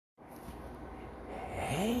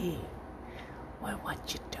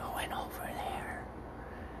What you doing over there?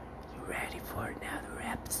 You ready for another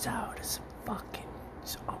episode of some fucking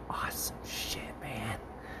awesome shit, man?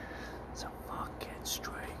 Some fucking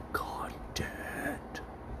straight content.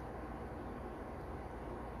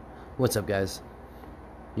 What's up, guys?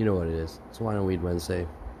 You know what it is. It's Wine and Weed Wednesday.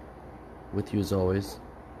 With you as always,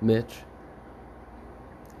 Mitch.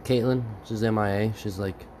 Caitlin, she's MIA. She's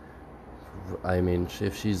like,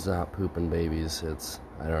 if she's not pooping babies,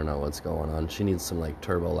 I don't know what's going on. She needs some like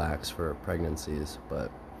Turbolax for pregnancies,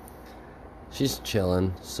 but she's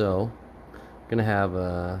chilling. So, gonna have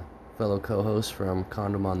a fellow co-host from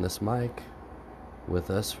Condom On This Mic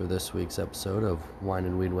with us for this week's episode of Wine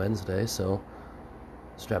and Weed Wednesday. So,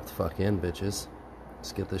 strap the fuck in, bitches.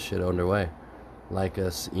 Let's get this shit underway. Like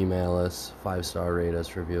us, email us, 5-star rate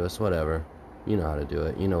us, review us, whatever. You know how to do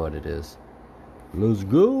it. You know what it is. Let's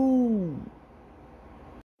go!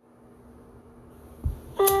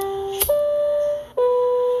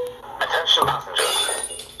 Attention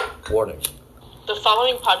passengers. Warning. The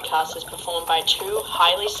following podcast is performed by two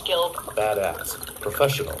highly skilled... Badass.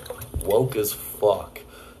 Professional. Woke as fuck.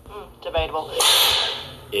 Debatable.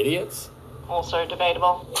 Idiots? Also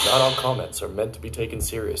debatable. Not all comments are meant to be taken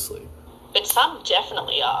seriously. But some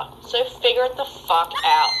definitely are, so figure it the fuck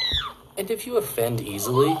out. And if you offend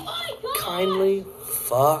easily, kindly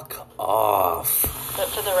fuck off. But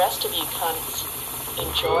for the rest of you cunts,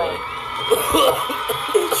 enjoy.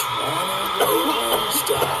 It's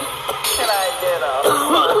Wednesday. Can I get a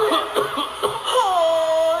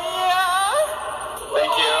oh yeah?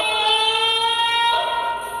 Thank you.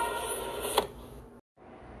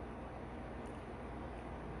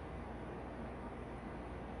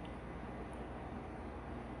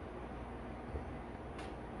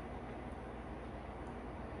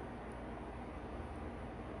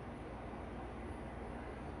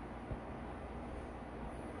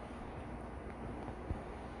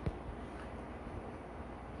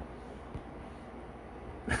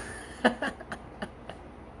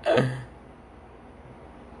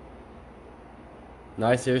 No,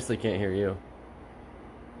 I seriously can't hear you.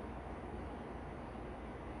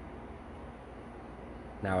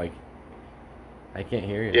 Now I can't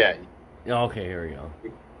hear you. Yeah. Oh, okay, here we go.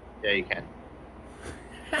 Yeah, you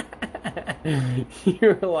can.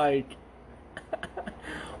 You're like,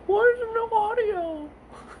 why is there no audio?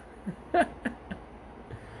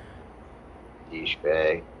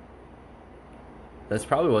 Douchebag. This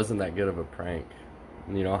probably wasn't that good of a prank.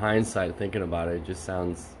 You know, hindsight, thinking about it, it just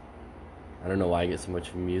sounds... I don't know why I get so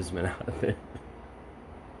much amusement out of it.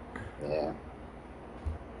 Yeah.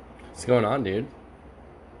 What's going on, dude?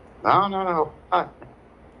 No.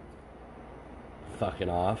 Fucking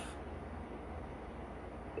off.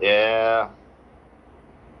 Yeah.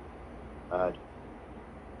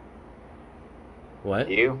 What?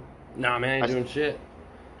 You? Nah, man, I ain't doing shit.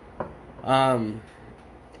 I'm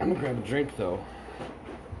gonna grab a drink, though.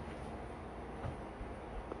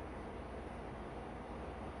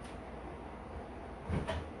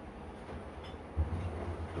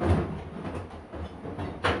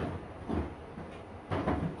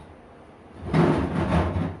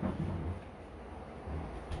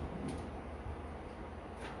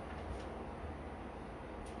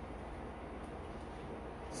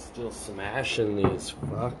 Still smashing these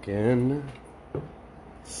fucking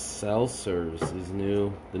seltzers.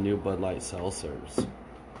 The new Bud Light seltzers.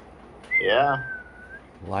 Yeah.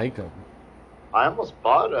 Like them. I almost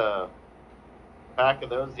bought a pack of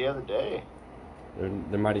those the other day.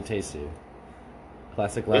 They're mighty tasty.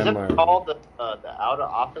 Classic Isn't landmark. it called the out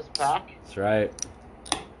of office pack? That's right.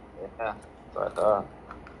 Yeah, that's what I thought.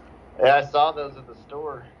 Yeah, I saw those at the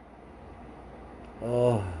store.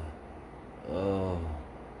 Oh.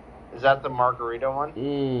 Is that the margarita one?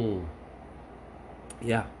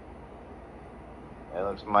 Yeah. It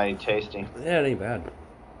looks mighty tasty. Yeah, it ain't bad.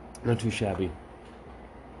 Not too shabby.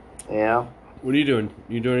 Yeah. What are you doing?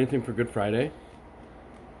 You doing anything for Good Friday?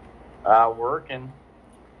 Working.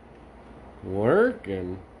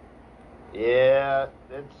 Working? Yeah,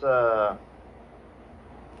 it's You're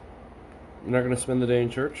not gonna spend the day in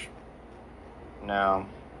church? no.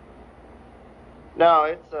 No,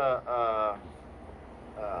 it's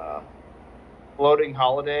floating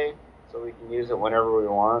holiday, so we can use it whenever we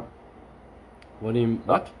want.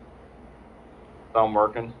 What? So I'm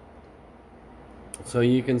working. So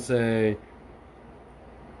you can say,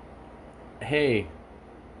 hey,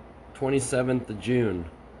 27th of June,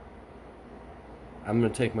 I'm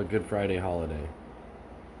going to take my Good Friday holiday.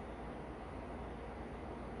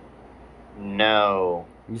 No.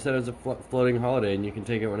 You said it was a floating holiday and you can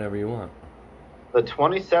take it whenever you want. The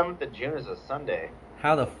 27th of June is a Sunday.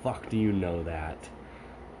 How the fuck do you know that?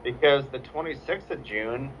 Because the 26th of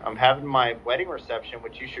June, I'm having my wedding reception,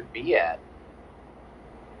 which you should be at.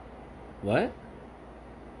 What?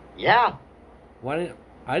 Yeah. Why didn't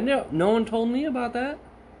I know? No one told me about that.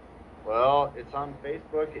 Well, it's on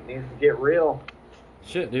Facebook. It needs to get real.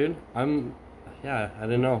 Shit, dude. Yeah, I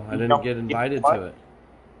didn't know. I You didn't know- get invited what? to it.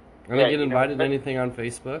 I Yeah, didn't get you know invited to what? anything on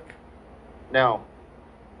Facebook. No.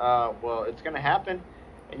 Well, it's going to happen.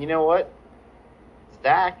 And you know what?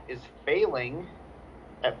 Zach is failing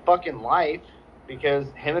at fucking life because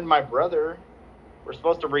him and my brother were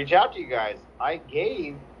supposed to reach out to you guys. I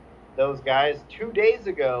gave those guys 2 days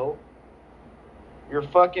ago your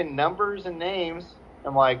fucking numbers and names.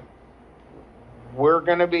 I'm like, we're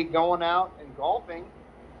going to be going out and golfing,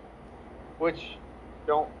 which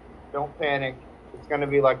don't panic. It's going to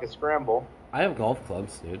be like a scramble. I have golf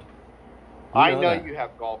clubs, dude. I know that. you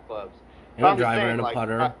have golf clubs. And But a I'm just driver saying, and a like,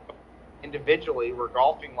 putter. not individually, we're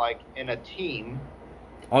golfing like in a team.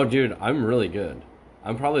 Oh, dude, I'm really good.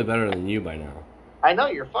 I'm probably better than you by now. I know,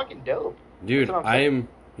 you're fucking dope. Dude, That's what I'm saying.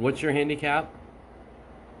 What's your handicap?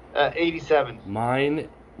 87. Mine.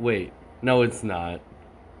 Wait. No, it's not.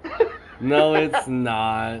 No, it's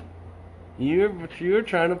not. You're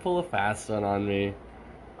trying to pull a fast one on me.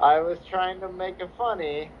 I was trying to make it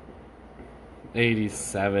funny.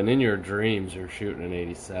 87. In your dreams, you're shooting an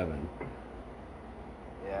 87.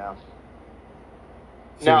 Yeah.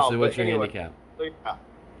 Seriously, No, what's but your anyway, handicap? so, yeah.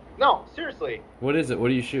 No, seriously. What is it? What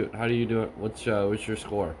do you shoot? How do you do it? What's your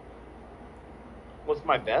score? What's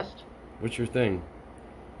my best? What's your thing?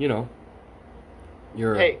 You know.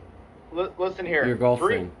 Your Hey, listen here. your golf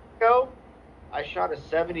 3 thing. weeks ago, I shot a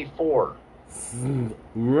 74.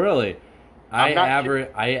 Really? I'm not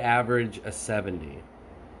I average a 70.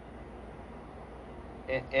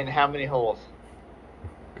 In how many holes?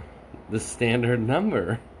 The standard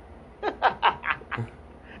number.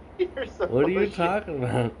 You're so What are you bullshit. talking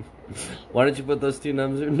about? Why don't you put those two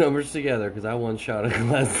numbers together? Because I once shot a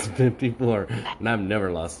class 54, and I've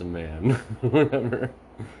never lost a man. Whatever.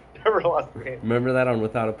 Never lost me. Remember that on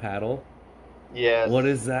Without a Paddle? Yes. What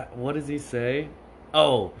is that? What does he say?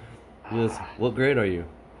 Oh, he goes, what grade are you?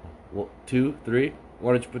 Well, 2, 3?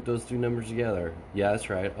 Why don't you put those two numbers together? Yeah, that's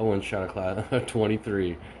right. I once shot a class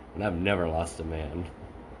 23, and I've never lost a man.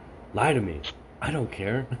 Lie to me. I don't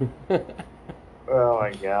care. Oh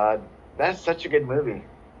my god. That's such a good movie.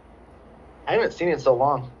 I haven't seen it in so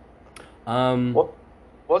long.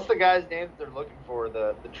 What's the guy's name that they're looking for?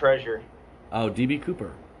 The treasure. Oh, DB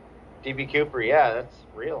Cooper. DB Cooper, yeah, that's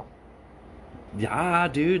real. Yeah,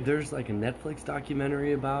 dude, there's like a Netflix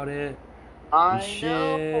documentary about it. I Shit.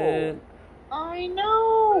 know. I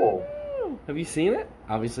know. Have you seen it?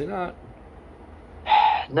 Obviously not.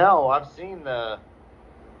 No, I've seen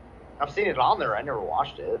it on there. I never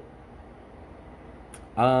watched it.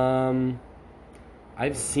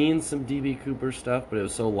 I've seen some DB Cooper stuff, but it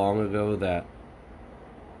was so long ago that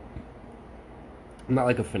I'm not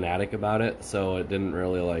like a fanatic about it, so it didn't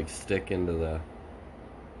really like stick into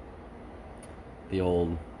the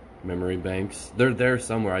old memory banks. They're there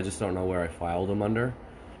somewhere. I just don't know where I filed them under.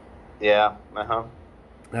 Yeah. Uh-huh.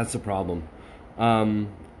 That's the problem.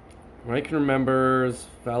 What I can remember is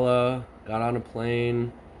fella got on a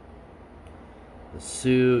plane, the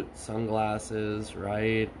suit, sunglasses,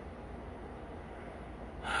 right?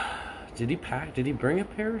 Did he bring a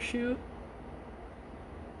parachute?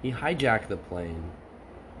 He hijacked the plane.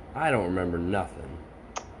 I don't remember nothing.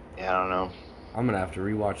 Yeah, I don't know. I'm gonna have to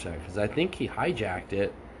rewatch that because I think he hijacked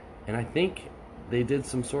it, and I think they did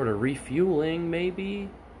some sort of refueling, maybe.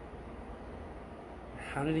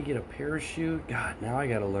 How did he get a parachute? God, now I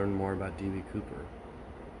gotta learn more about DB Cooper.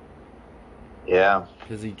 Yeah.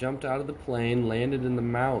 Because he jumped out of the plane, landed in the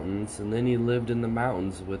mountains, and then he lived in the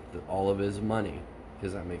mountains with all of his money.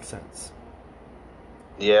 Because that makes sense.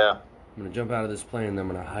 Yeah. I'm gonna jump out of this plane and then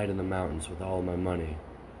I'm gonna hide in the mountains with all of my money.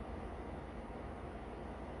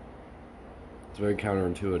 It's very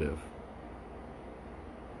counterintuitive.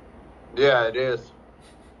 Yeah, it is.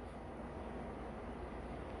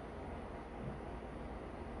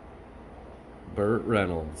 Burt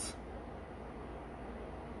Reynolds.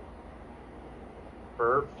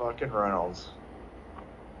 Burt fucking Reynolds.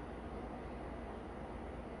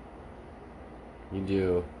 You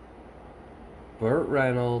do. Burt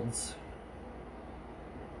Reynolds.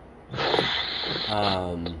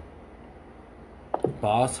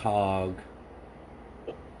 Boss Hogg.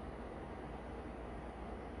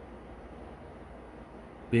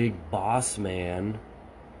 Big Boss Man.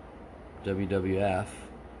 WWF.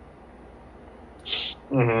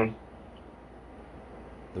 Mm-hmm.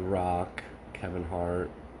 The Rock. Kevin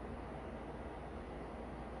Hart.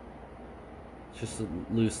 Just a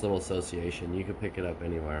loose little association. You could pick it up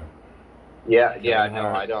anywhere. Yeah, Kevin yeah, no,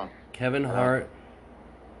 Hart. I don't. Kevin Hart,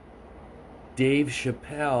 Dave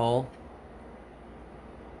Chappelle,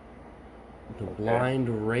 the blind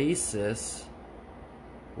racist,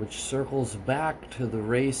 which circles back to the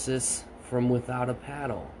racist from Without a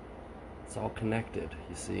Paddle. It's all connected,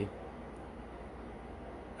 you see.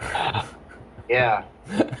 Yeah.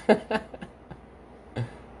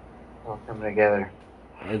 All coming together.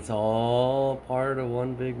 It's all part of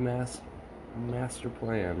one big master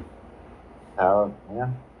plan. Oh,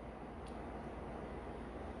 yeah.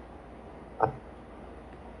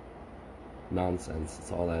 Nonsense.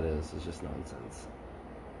 That's all that is. It's just nonsense.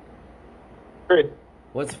 Great.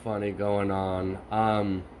 What's funny going on?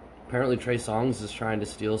 Apparently Trey Songz is trying to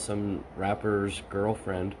steal some rapper's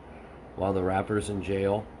girlfriend while the rapper's in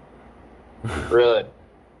jail. Really?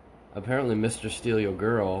 Apparently Mr. Steal Your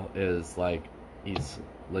Girl is like, he's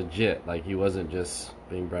legit. Like, he wasn't just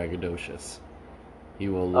being braggadocious. He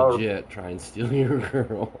will legit try and steal your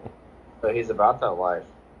girl. So he's about that life.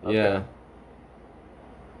 Okay. Yeah.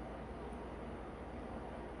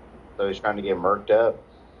 So he's trying to get murked up.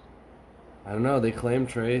 I don't know. They claim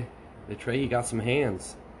Trey he got some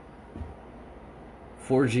hands.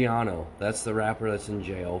 Forgiano. That's the rapper that's in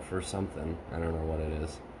jail for something. I don't know what it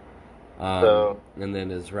is. And then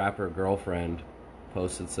his rapper girlfriend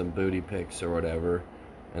posted some booty pics or whatever,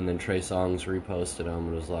 and then Trey Songz reposted them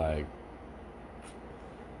and was like,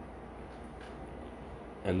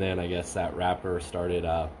 and then I guess that rapper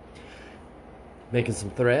started making some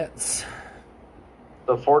threats.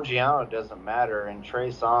 So Forgiano doesn't matter, and Trey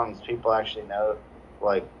Songz, people actually know,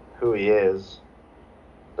 like, who he is.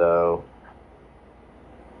 So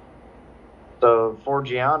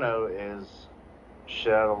Forgiano is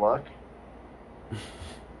shit out of luck.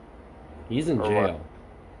 He's in Or jail. What?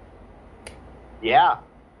 Yeah.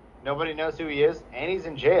 Nobody knows who he is, and he's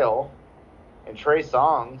in jail. And Trey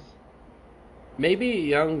Songz. Maybe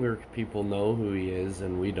younger people know who he is,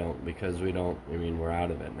 and we don't, because we're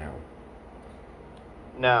out of it now.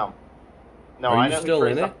 No. No, Are I you know still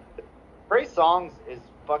in it? Trey Songz is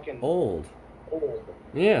fucking Old. old.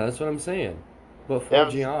 Yeah, that's what I'm saying. But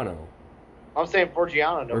Forgiano. I'm saying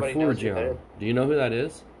Forgiano. Nobody knows who that is. Do you know who that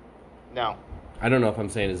is? No. I don't know if I'm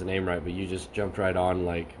saying his name right, but you just jumped right on,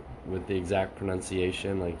 like, with the exact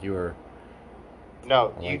pronunciation, like you were...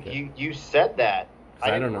 No, you said that. I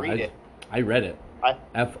didn't read it. I read it.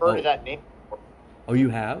 I've heard of that name before. Oh, you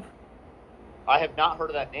have? I have not heard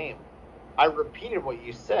of that name. I repeated what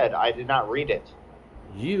you said. I did not read it.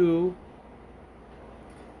 You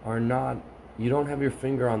are not... You don't have your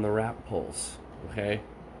finger on the rap pulse, okay?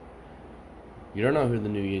 You don't know who the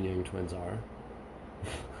new Yin Yang Twins are.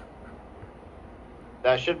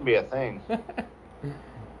 That shouldn't be a thing.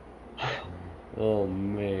 Oh,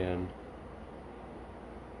 man.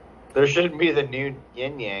 There shouldn't be the new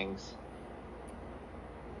Yin Yangs.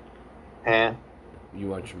 Huh? You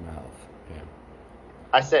watch your mouth. Okay.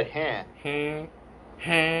 I said huh.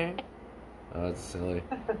 Oh, that's silly.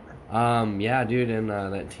 Yeah, dude, and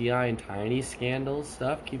that T.I. and Tiny scandal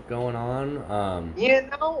stuff keep going on.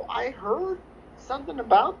 I heard something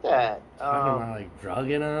about that. Talking about, like,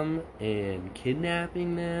 drugging them and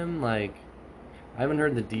kidnapping them. Like, I haven't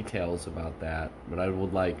heard the details about that, but I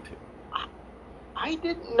would like to. I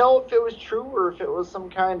didn't know if it was true or if it was some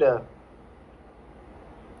kind of...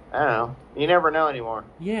 I don't know. You never know anymore.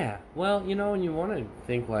 Yeah, well, you know, and you want to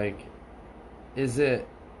think, like, is it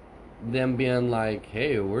them being like,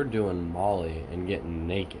 hey, we're doing Molly and getting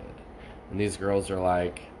naked? And these girls are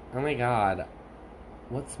like, oh my god,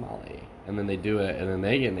 what's Molly? And then they do it, and then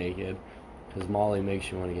they get naked, because Molly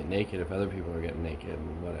makes you want to get naked if other people are getting naked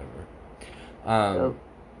and whatever.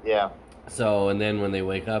 Yeah. So, and then when they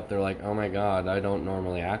wake up, they're like, oh my god, I don't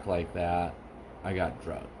normally act like that. I got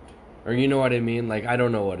drugged. Or you know what I mean? Like, I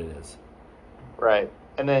don't know what it is. Right.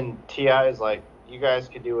 And then T.I. is like, you guys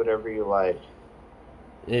can do whatever you like.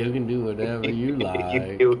 Yeah, you can do whatever you like.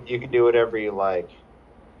 You can do whatever you like.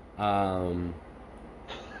 Unless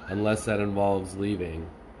that involves leaving,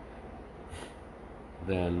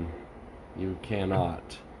 then you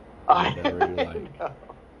cannot do whatever you like. Know.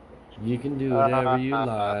 You can do whatever you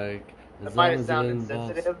like. That might have sounded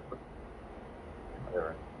insensitive.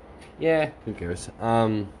 Whatever. Yeah, who cares?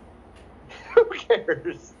 Who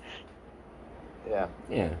cares? Yeah.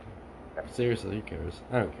 Yeah. Seriously, who cares?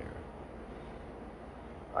 I don't care.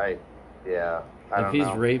 I don't if he's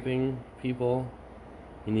know. raping people,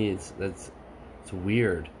 he needs... It's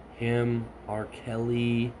weird. Him, R.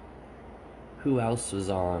 Kelly... Who else was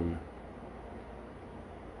on?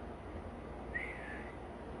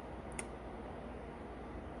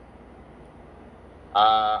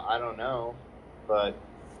 I don't know.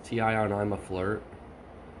 T.I. on I'm a Flirt.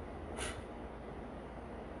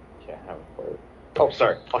 Can't have a flirt. Oh,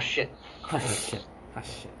 sorry. Oh, shit. Oh shit. Oh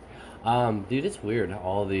shit. Dude, it's weird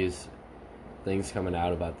all these things coming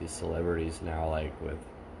out about these celebrities now, like with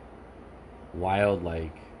wild,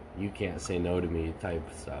 like, you can't say no to me type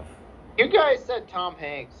stuff. You guys said Tom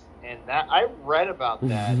Hanks, and that I read about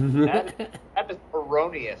that. that is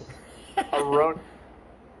erroneous. Erroneous.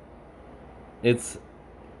 It's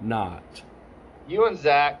not. You and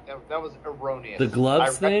Zach, that was erroneous. The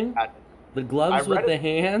gloves thing? The gloves with the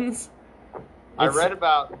hands? I read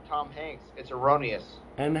about Tom Hanks. It's erroneous.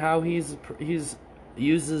 And how he's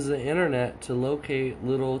uses the internet to locate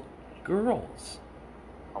little girls.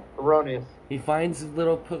 Erroneous. He finds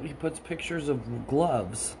he puts pictures of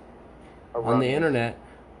gloves Erroneous. on the internet.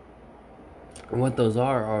 And what those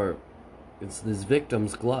are it's this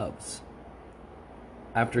victim's gloves.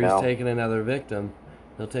 After he's taken another victim,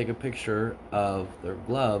 he'll take a picture of their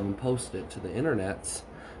glove and post it to the internets.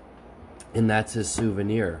 And that's his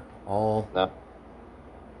souvenir. They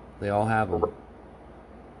all have them.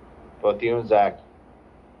 Both you and Zach.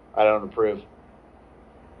 I don't approve.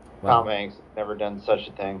 Well, Tom Hanks never done such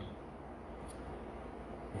a thing.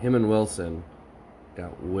 Him and Wilson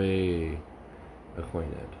got way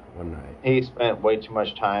acquainted one night. He spent way too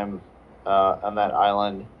much time on that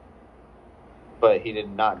island, but he did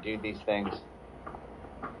not do these things.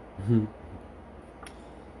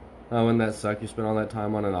 Wouldn't that suck? You spend all that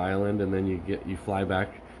time on an island and then you fly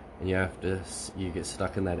back and you get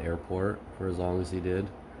stuck in that airport for as long as he did.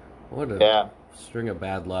 What a string of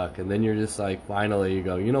bad luck. And then you're just like, finally you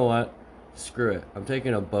go, you know what? Screw it. I'm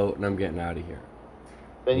taking a boat and I'm getting out of here.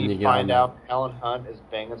 Then you find out Helen Hunt is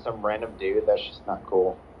banging some random dude. That's just not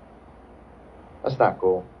cool. That's not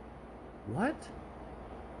cool. What?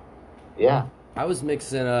 Yeah. I was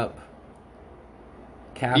mixing up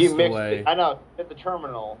Castaway. I know, at the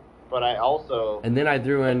terminal, but I also... And then I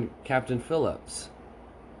threw in Captain Phillips.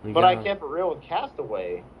 But I kept it real with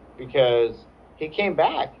Castaway because he came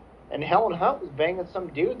back and Helen Hunt was banging some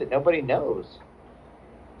dude that nobody knows.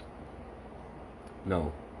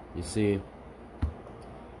 No. You see,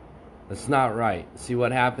 that's not right. See,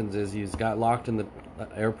 what happens is he's got locked in the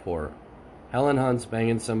airport. Helen Hunt's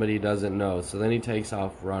banging somebody he doesn't know, so then he takes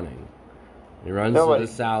off running. He runs to the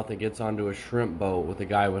south and gets onto a shrimp boat with a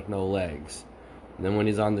guy with no legs. And then when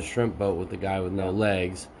he's on the shrimp boat with the guy with no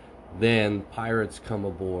legs, then pirates come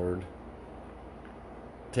aboard,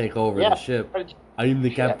 take over the ship. I'm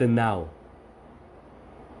the captain now.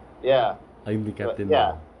 Yeah. I'm the captain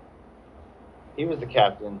now. He was the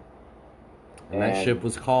captain. And that ship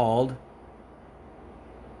was called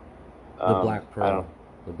the Black Pearl.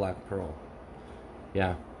 The Black Pearl.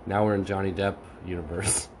 Yeah. Now we're in Johnny Depp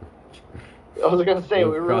universe. I was going to say,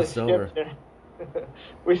 we really skipped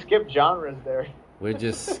we skipped genres there. We're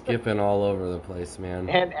just skipping all over the place, man.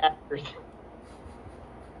 And actors.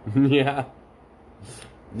 Yeah.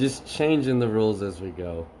 Just changing the rules as we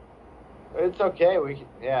go. It's okay.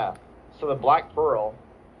 So the Black Pearl.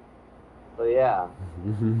 So yeah.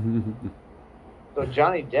 So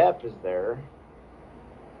Johnny Depp is there,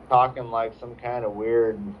 talking like some kind of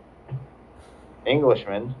weird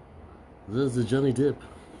Englishman. This is Johnny Depp.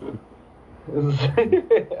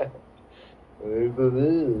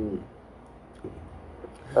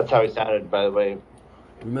 That's how he sounded, by the way.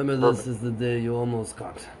 Remember, this is the day you almost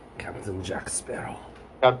caught Captain Jack Sparrow.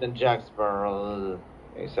 Captain Jack Sparrow.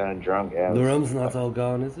 He sounded drunk. Yeah, the rum's not all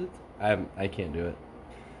gone, is it? I can't do it.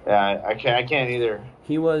 Yeah, I can't either.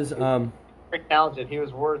 He was very talented. He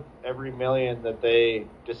was worth every million that they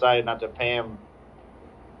decided not to pay him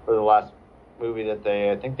for the last movie that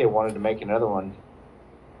I think they wanted to make another one.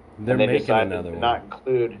 They're and they making decided another to one. not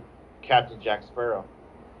include Captain Jack Sparrow.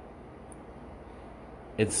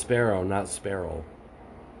 It's Sparrow, not Sparrow.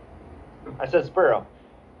 I said Sparrow.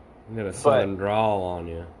 I'm gonna southern drawl on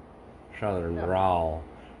you. Southern drawl.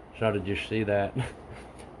 So did you see that?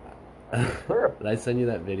 Did I send you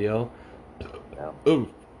that video? No. Ooh,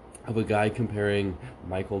 of a guy comparing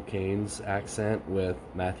Michael Caine's accent with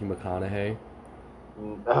Matthew McConaughey?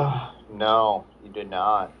 No, you did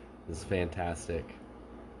not. It's fantastic.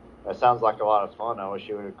 That sounds like a lot of fun. I wish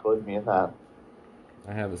you would include me in that.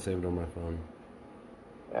 I have it saved on my phone.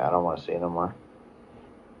 Yeah, I don't want to see it no more.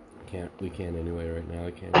 We can't anyway right now.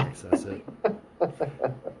 I can't access it.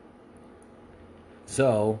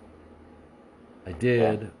 So, I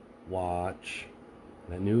did watch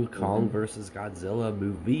the new Kong vs. Godzilla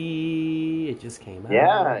movie. It just came out.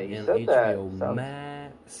 Yeah, you on said HBO that.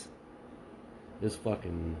 Max. It was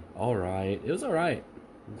fucking alright. It was alright.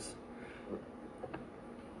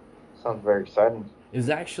 Sounds very exciting. It was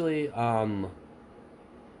actually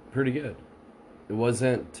pretty good. It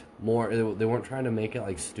wasn't more. They weren't trying to make it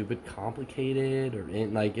like stupid complicated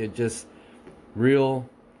like it just real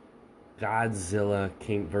Godzilla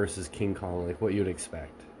King versus King Kong, like what you'd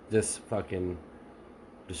expect. Just fucking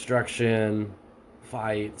destruction,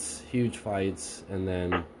 fights, huge fights, and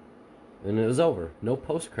it was over. No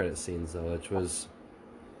post-credit scenes though, which was.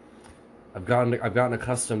 I've gotten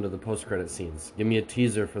accustomed to the post-credit scenes. Give me a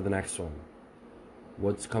teaser for the next one.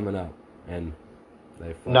 What's coming up? And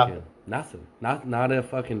they fucking nothing. Not a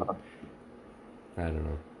fucking. I don't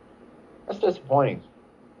know. That's disappointing.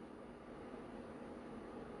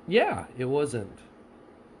 Yeah, it wasn't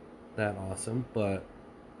that awesome, but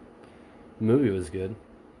the movie was good.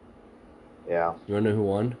 Yeah. You wanna know who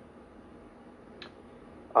won?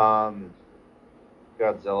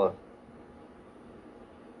 Godzilla.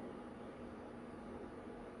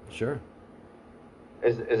 Sure.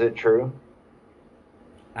 Is it true?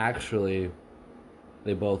 Actually,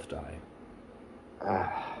 they both die.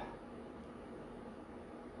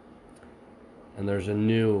 And they're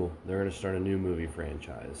gonna start a new movie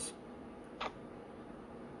franchise.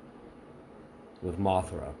 With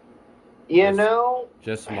Mothra.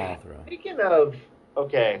 Just Mothra. Speaking of,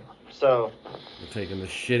 okay, so. They're taking the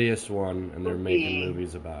shittiest one and they're making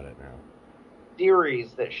movies about it now.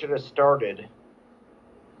 Series that should have started.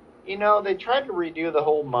 They tried to redo the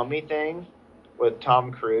whole mummy thing with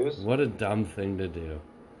Tom Cruise. What a dumb thing to do.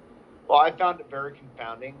 Well, I found it very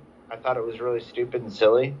confounding. I thought it was really stupid and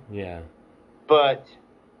silly. Yeah. But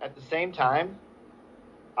at the same time,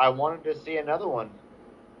 I wanted to see another one.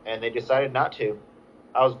 And they decided not to.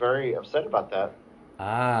 I was very upset about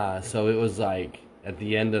that. So it was like, at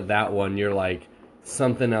the end of that one, you're like,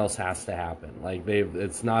 something else has to happen. Like,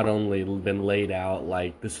 it's not only been laid out,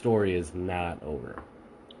 like, the story is not over.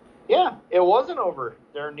 Yeah, it wasn't over.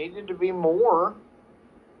 There needed to be more,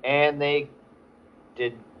 and they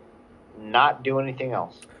did not do anything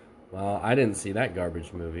else. Well, I didn't see that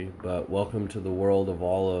garbage movie, but welcome to the world of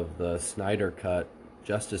all of the Snyder Cut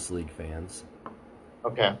Justice League fans.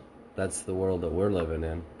 Okay. That's the world that we're living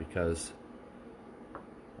in, because,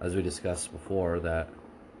 as we discussed before, that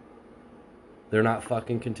they're not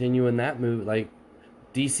fucking continuing that movie. Like,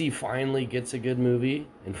 DC finally gets a good movie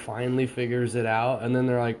and finally figures it out, and then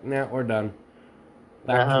they're like, "Nah, we're done.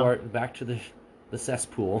 Back to the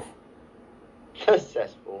cesspool." The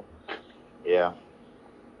cesspool. Yeah.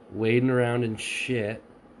 Wading around in shit.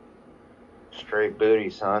 Straight booty,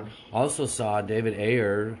 son. Also saw David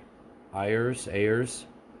Ayers.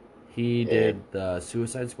 He did the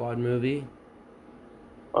Suicide Squad movie.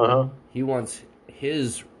 He wants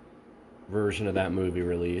his version of that movie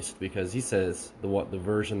released because he says the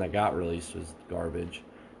version that got released was garbage,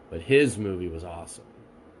 but his movie was awesome.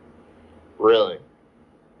 Really?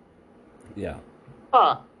 Yeah.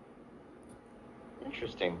 Huh.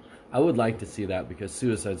 Interesting. I would like to see that because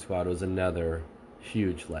Suicide Squad was another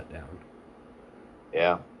huge letdown.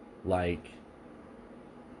 Yeah. Like,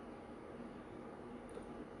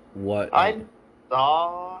 what? I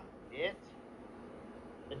saw it,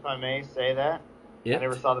 if I may say that. I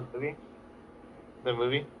never saw the movie. The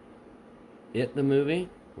movie? The movie?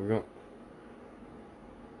 We're going.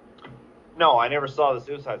 No, I never saw the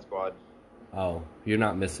Suicide Squad. Oh, you're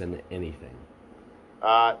not missing anything.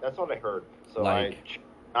 That's what I heard. So I chose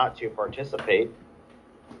not to participate.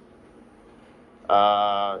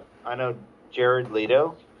 I know Jared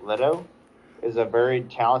Leto is a very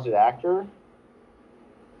talented actor,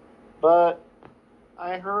 but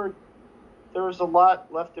I heard there was a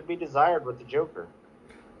lot left to be desired with the Joker.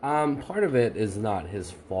 Part of it is not his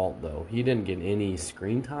fault, though. He didn't get any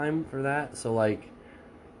screen time for that. So, like,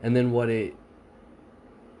 and then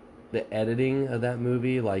the editing of that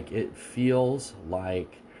movie, like, it feels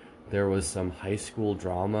like there was some high school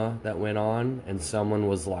drama that went on, and someone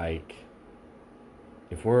was like,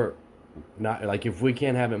 if we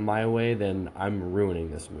can't have it my way, then I'm ruining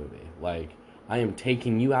this movie. Like, I am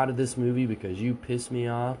taking you out of this movie because you piss me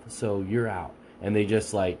off, so you're out. And they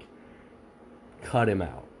just, like, cut him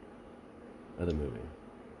out of the movie.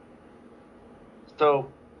 So,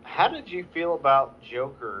 how did you feel about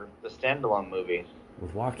Joker, the standalone movie?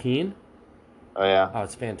 With Joaquin? Oh, yeah. Oh,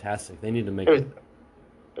 it's fantastic. They need to make it.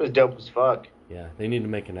 It was dope as fuck. Yeah, they need to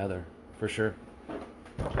make another, for sure.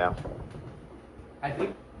 Yeah. I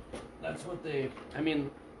think that's what they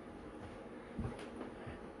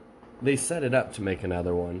set it up to make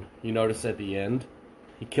another one. You notice at the end,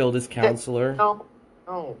 he killed his counselor. No,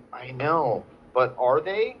 I know. But are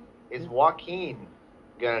they? Is Joaquin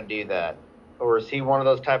going to do that? Or is he one of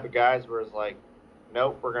those type of guys where it's like,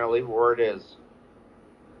 nope, we're going to leave it where it is?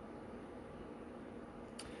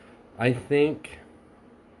 I think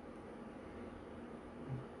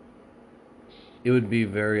it would be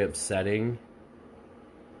very upsetting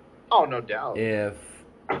Oh, no doubt. if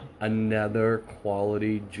another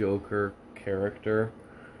quality Joker character,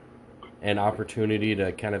 an opportunity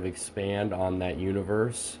to kind of expand on that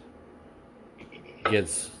universe,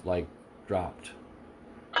 gets like dropped.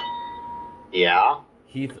 Yeah.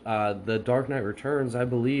 The Dark Knight Returns, I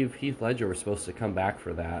believe Heath Ledger was supposed to come back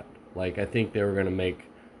for that. Like, I think they were going to make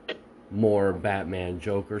more Batman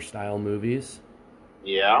Joker style movies,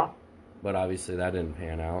 Yeah. but obviously that didn't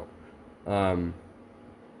pan out.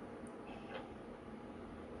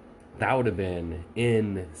 That would have been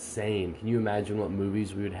insane. Can you imagine what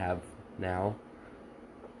movies we would have now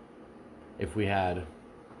if we had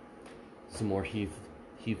some more Heath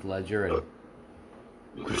Ledger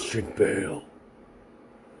and Christian Bale?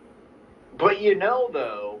 But you know,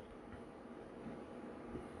 though,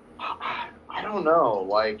 I don't know.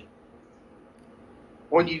 Like,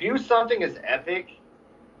 when you do something as epic,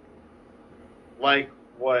 like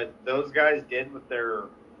what those guys did with their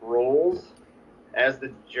roles as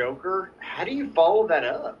the Joker, how do you follow that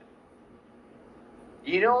up?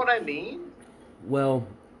 You know what I mean? Well,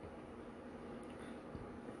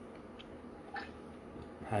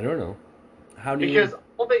 I don't know. How do Because you...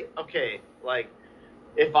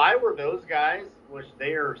 if I were those guys, which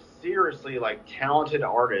they are seriously like talented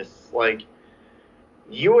artists, like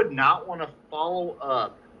you would not want to follow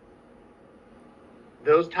up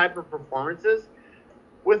those type of performances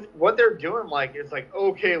with what they're doing. Like, it's like,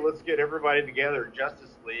 okay, let's get everybody together,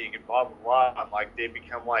 Justice League and blah blah blah. And, like, they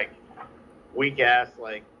become like weak ass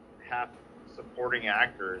like half supporting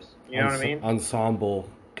actors. You know what I mean? Ensemble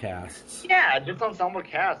casts. Yeah, just ensemble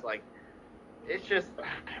cast. Like, it's just,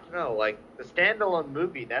 I don't know, like the standalone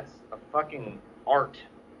movie, that's a fucking art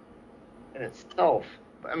in itself.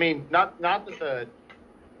 I mean, not that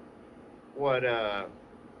what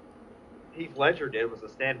Heath Ledger did was a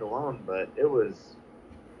standalone, but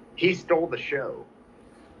he stole the show.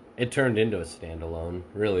 It turned into a standalone,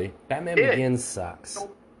 really. Batman It Begins sucks.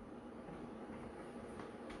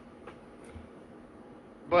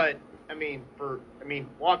 But I mean,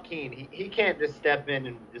 Joaquin, he can't just step in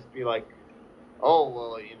and just be like, oh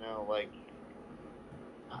well, you know, like,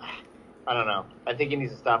 I don't know. I think he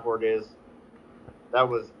needs to stop where it is. That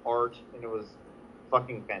was art, and it was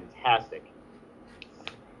fucking fantastic.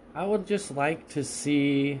 I would just like to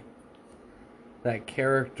see that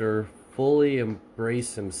character fully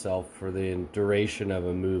embrace himself for the duration of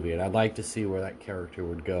a movie, and I'd like to see where that character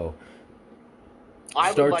would go.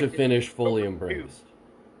 Start to finish, fully embraced.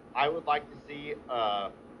 I would like to see a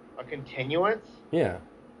continuance. Yeah.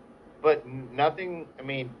 But nothing. I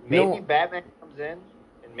mean, maybe Batman comes in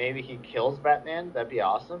and maybe he kills Batman. That'd be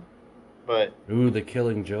awesome. But the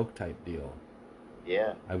Killing Joke type deal.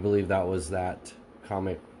 Yeah. I believe that was that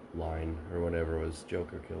comic line or whatever was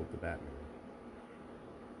Joker killed the Batman.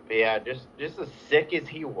 But yeah, just as sick as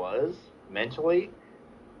he was mentally,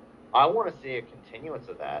 I want to see a continuance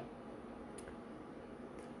of that.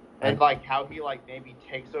 And like how he like maybe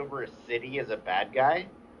takes over a city as a bad guy.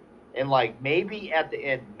 And like maybe at the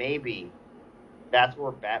end, maybe that's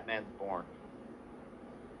where Batman's born.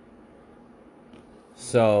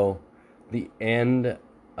 So the end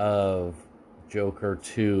of Joker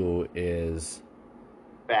 2 is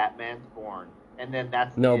Batman's born. And then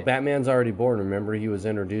that's it. Batman's already born. Remember, he was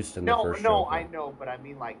introduced in the first No, Joker. I know, but I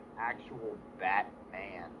mean like actual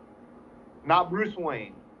Batman. Not Bruce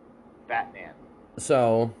Wayne. Batman.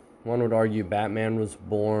 So one would argue Batman was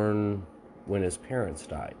born when his parents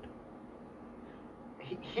died.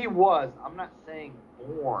 He was. I'm not saying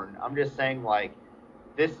born. I'm just saying, like,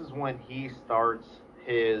 this is when he starts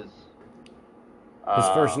his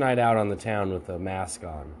first night out on the town with a mask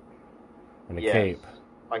on and a cape.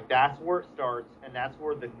 Like, that's where it starts, and that's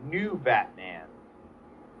where the new Batman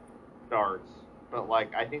starts. But,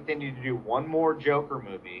 like, I think they need to do one more Joker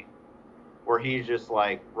movie where he's just,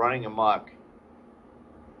 like, running amok.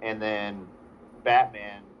 And then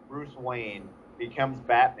Batman, Bruce Wayne, becomes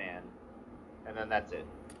Batman. And then that's it.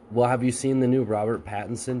 Well, have you seen the new Robert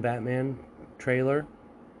Pattinson Batman trailer?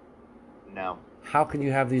 No. How can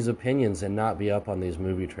you have these opinions and not be up on these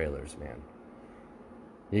movie trailers, man?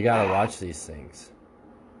 You gotta watch these things.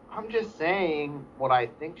 I'm just saying what I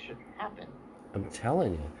think should happen. I'm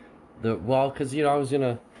telling you. Because, you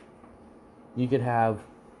know, you could have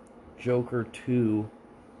Joker 2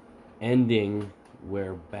 ending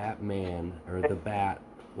where Batman, or the Bat,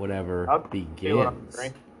 whatever, begins.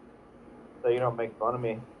 So you don't make fun of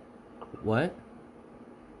me. What?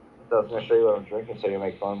 So I was going to show you what I'm drinking so you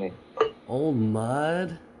make fun of me. Old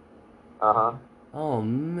Mud? Uh-huh. Oh,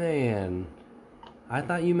 man. I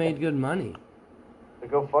thought you made good money. So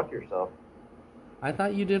go fuck yourself. I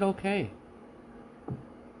thought you did okay.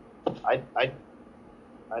 I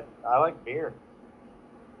like beer.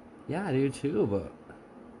 Yeah, I do too, but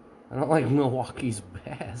I don't like Milwaukee's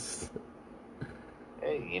Best.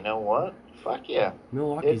 Hey, you know what? Fuck yeah.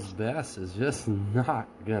 Milwaukee's Best is just not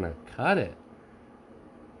gonna cut it.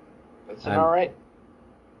 It's an alright.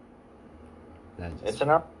 It's an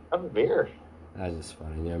alright beer. That's just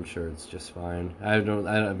funny. Yeah, I'm sure it's just fine. I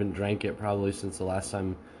haven't drank it probably since the last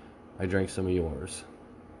time I drank some of yours.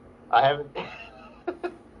 I haven't.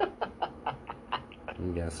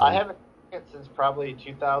 I'm guessing. I haven't drank it since probably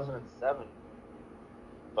 2007,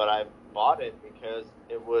 but I bought it because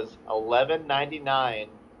it was $11.99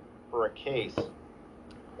 for a case,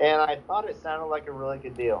 and I thought it sounded like a really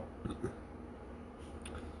good deal.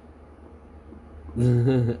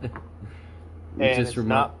 It's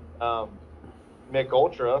not Mick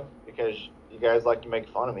Ultra, because you guys like to make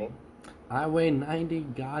fun of me. I weigh 90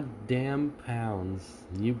 goddamn pounds.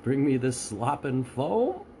 You bring me this slopping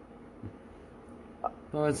foam?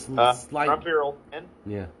 Oh, it's light. Trump your old man?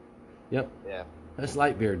 Yeah. Yep. Yeah. That's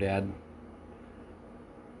light beer, Dad.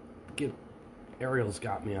 Ariel's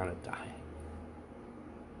got me on a diet.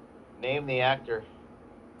 Name the actor.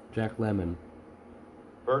 Jack Lemmon.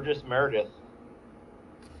 Burgess Meredith.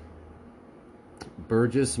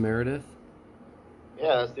 Burgess Meredith?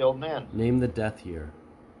 Yeah, that's the old man. Name the death year.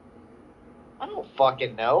 I don't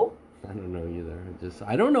fucking know. I don't know either.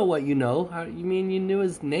 I don't know what you know. How you mean you knew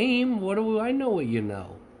his name? What do I know what you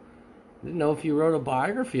know? I didn't know if you wrote a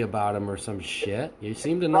biography about him or some shit. You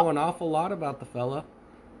seem to know an awful lot about the fella.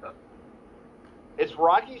 It's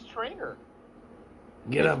Rocky's trainer.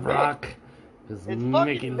 Get up, Rock. Because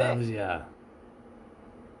Mickey loves ya.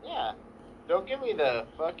 Yeah. Don't give me that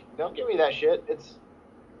shit.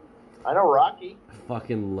 I know Rocky. I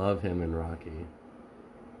fucking love him in Rocky.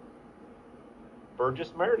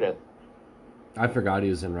 Burgess Meredith. I forgot he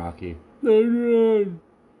was in Rocky.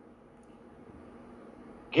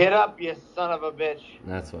 Get up, you son of a bitch.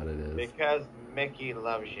 That's what it is. Because Mickey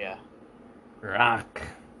loves you. Rock.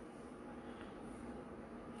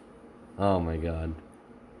 Oh my god.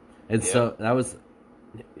 And so that was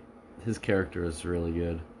his character is really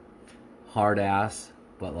good. Hard ass,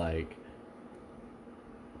 but like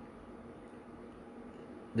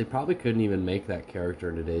they probably couldn't even make that character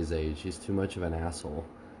in today's age. He's too much of an asshole.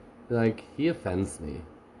 Like, he offends me.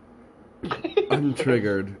 I'm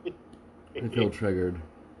triggered. I feel triggered.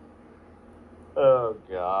 Oh,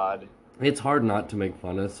 God. It's hard not to make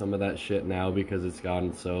fun of some of that shit now because it's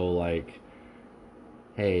gotten so, like,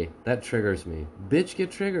 hey, that triggers me. Bitch,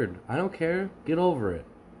 get triggered. I don't care. Get over it.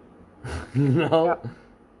 You know?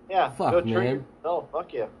 Yeah. Fuck, go man. Oh,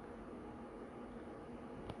 fuck you.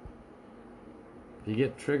 If you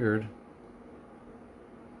get triggered,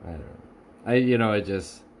 I don't know.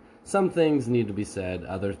 Some things need to be said.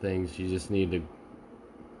 Other things, you just need to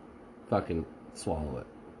fucking swallow it.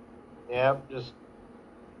 Yeah, just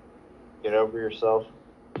get over yourself.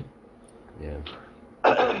 Yeah.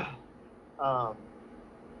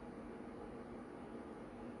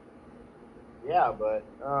 Yeah, but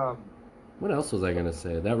what else was I gonna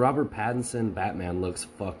say? That Robert Pattinson Batman looks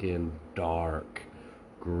fucking dark,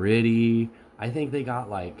 gritty. I think they got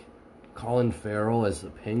like Colin Farrell as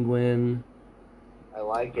the Penguin. I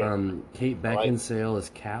like it. Kate Beckinsale as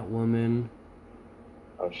Catwoman.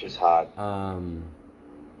 Oh, she's hot.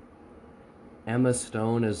 Emma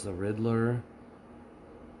Stone as the Riddler.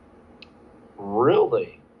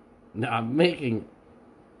 Really? No, I'm making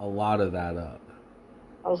a lot of that up.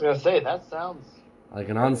 I was gonna say that sounds like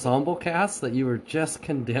an ensemble cast that you were just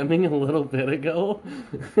condemning a little bit ago.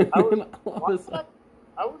 I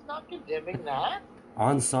was not condemning that.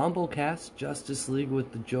 Ensemble cast, Justice League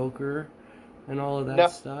with the Joker, and all of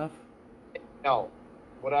that stuff. No,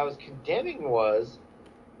 what I was condemning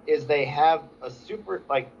is they have a super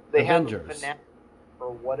they Avengers. have a finale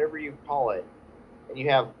or whatever you call it, and you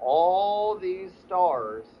have all these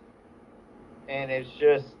stars, and it's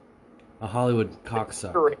just a Hollywood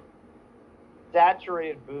cocksucker.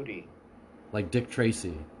 Saturated booty. Like Dick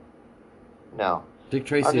Tracy. No. Dick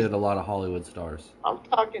Tracy had a lot of Hollywood stars. I'm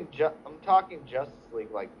talking Justice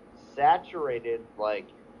League, like saturated. Like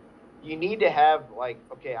you need to have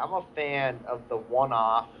okay, I'm a fan of the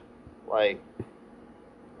one-off,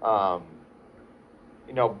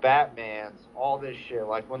 Batman's, all this shit.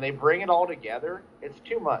 Like when they bring it all together, it's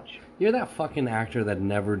too much. You're that fucking actor that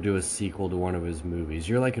never do a sequel to one of his movies.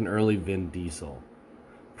 You're like an early Vin Diesel.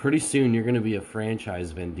 Pretty soon you're going to be a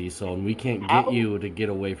franchise Vin Diesel, and we can't get you to get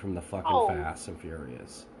away from the fucking Fast and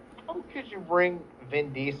Furious. How could you bring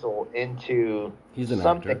Vin Diesel into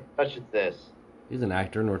something actor. such as this? He's an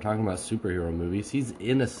actor, and we're talking about superhero movies. He's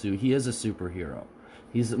in a suit. He is a superhero.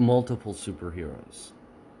 He's multiple superheroes.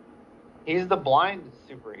 He's the blind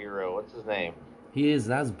superhero. What's his name?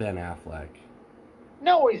 That's Ben Affleck.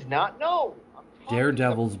 No, he's not. No. I'm talking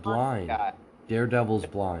Daredevil's the blind. guy. Daredevil's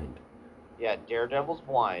blind. Yeah, Daredevil's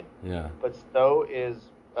blind. Yeah. But so is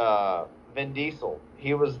Vin Diesel.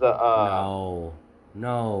 He was the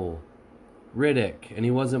No. Riddick, and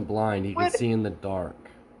he wasn't blind. He could see in the dark.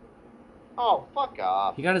 Oh, fuck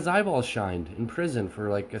off. He got his eyeballs shined in prison for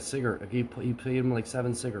like a cigarette. He paid him like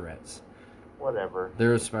 7 cigarettes. Whatever. They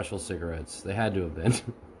were special cigarettes. They had to have been.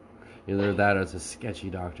 Either that or it's a sketchy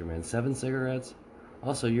doctor, man. 7 cigarettes?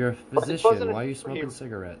 Also, you're a physician. Why are you smoking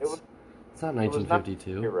cigarettes? It's not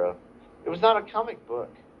 1952. It was not a comic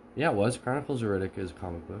book. Yeah, it was. Chronicles of Riddick is a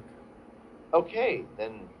comic book. Okay,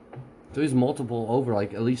 then. So he's multiple over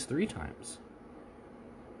like at least 3 times.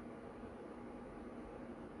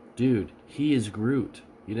 Dude, he is Groot.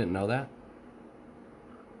 You didn't know that?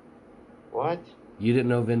 What? You didn't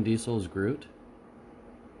know Vin Diesel is Groot?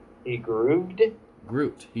 He grooved?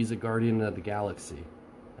 Groot. He's a Guardian of the Galaxy.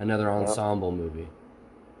 Another ensemble movie.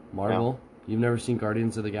 Marvel? No. You've never seen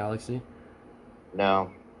Guardians of the Galaxy?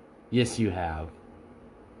 No. Yes, you have.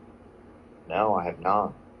 No, I have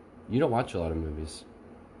not. You don't watch a lot of movies.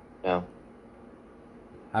 No.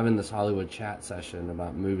 Having this Hollywood chat session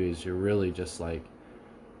about movies, you're really just like...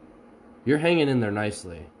 You're hanging in there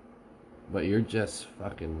nicely. But you're just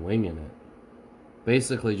fucking winging it.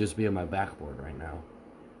 Basically just being my backboard right now.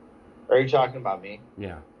 Are you talking about me?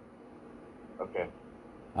 Yeah. Okay.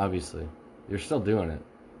 Obviously. You're still doing it.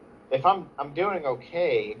 If I'm doing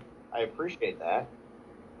okay, I appreciate that.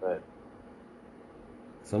 But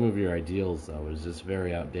some of your ideals, though, is just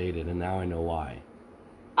very outdated, and now I know why.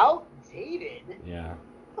 Outdated? Yeah.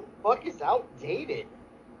 What the fuck is outdated?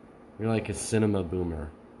 You're like a cinema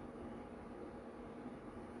boomer.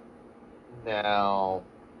 No.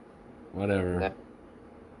 Whatever. No.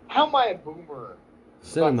 How am I a boomer?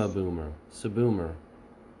 Cinema boomer. Saboomer.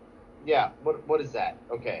 Yeah, what is that?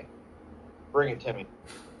 Okay. Bring it to me.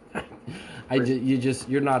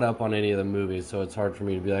 You're not up on any of the movies, so it's hard for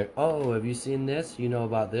me to be like, oh, have you seen this? You know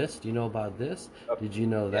about this? Do you know about this? Did you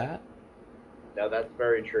know that? No, that's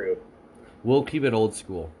very true. We'll keep it old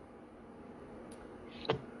school.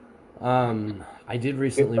 I did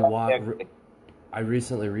recently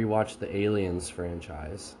rewatched the Aliens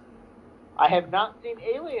franchise. I have not seen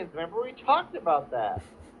Aliens. Remember we talked about that.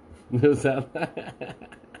 Was that?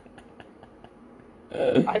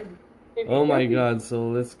 Oh my god, so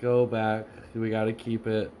let's go back. We gotta keep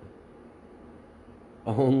it.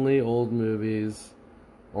 Only old movies.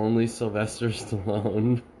 Only Sylvester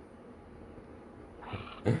Stallone.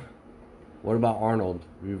 What about Arnold?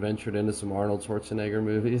 Have you ventured into some Arnold Schwarzenegger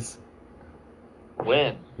movies?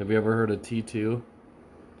 When? Have you ever heard of T2?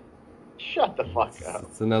 Shut the fuck up.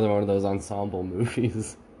 It's another one of those ensemble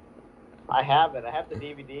movies. I have it. I have the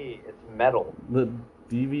DVD. It's metal. The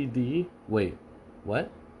DVD? Wait,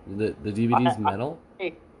 what? The DVD's metal?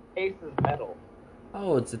 Case is metal.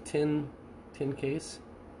 Oh, it's a tin case?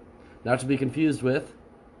 Not to be confused with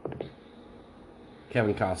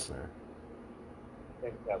Kevin Costner.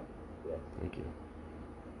 Yes. Thank you.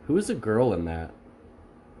 Who is the girl in that?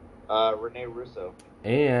 Rene Russo.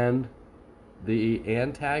 And the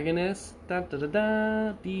antagonist?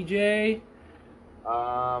 DJ?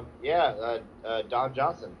 Don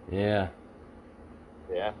Johnson. Yeah.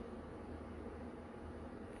 Yeah.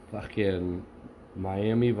 Fucking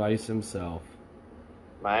Miami Vice himself.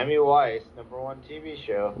 Miami Vice, #1 TV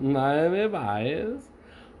show. Miami Vice.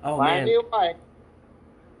 Oh, Miami man. Vice.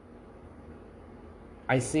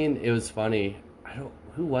 I seen, it was funny.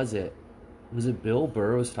 Who was it? Was it Bill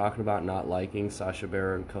Burr was talking about not liking Sacha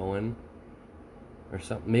Baron Cohen? Or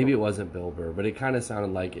something. Maybe it wasn't Bill Burr, but it kind of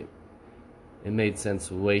sounded like it. It made sense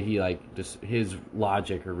the way he, like, just his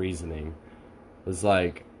logic or reasoning was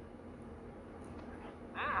like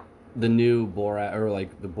the new Borat, or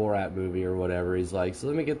like the Borat movie or whatever. He's like, so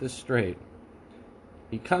let me get this straight.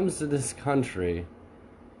 He comes to this country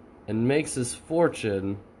and makes his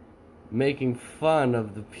fortune making fun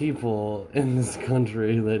of the people in this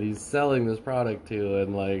country that he's selling this product to,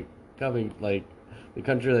 and like coming, like, the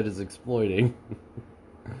country that is exploiting.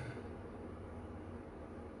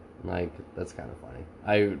 Like, that's kind of funny.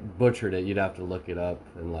 I butchered it. You'd have to look it up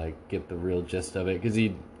and like get the real gist of it, because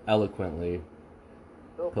he eloquently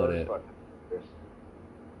put it.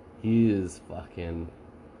 He is fucking...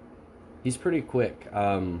 He's pretty quick.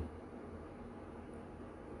 I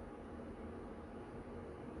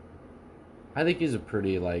think he's a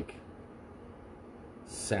pretty, like,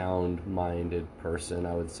 sound-minded person,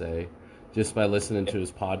 I would say, just by listening to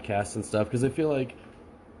his podcasts and stuff, because I feel like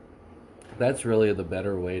that's really the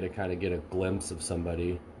better way to kind of get a glimpse of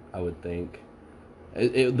somebody, I would think.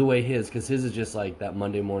 The way because his is just like that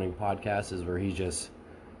Monday morning podcast is where he's just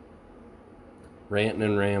ranting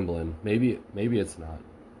and rambling. Maybe it's not.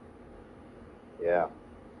 Yeah.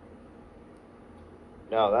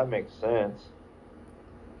 No, that makes sense.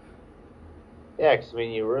 Yeah, because, I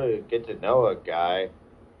mean, you really get to know a guy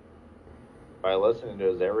by listening to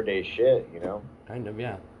his everyday shit, you know? Kind of,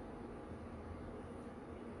 yeah.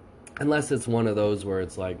 Unless it's one of those where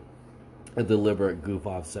it's like a deliberate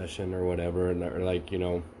goof-off session or whatever, or like, you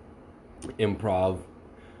know, improv,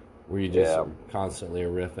 where you just constantly are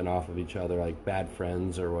riffing off of each other, like Bad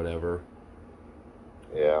Friends or whatever.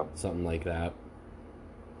 Yeah. Something like that.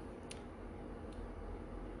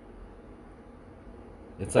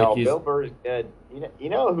 It's like Bill Burr's good. You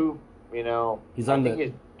know who, he's I think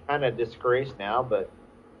he's kind of disgraced now, but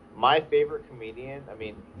my favorite comedian,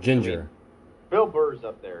 Ginger. Bill Burr's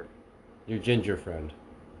up there. Your Ginger friend.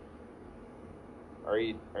 Are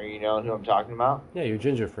you knowing who I'm talking about? Yeah, your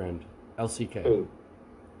Ginger friend, LCK. Who?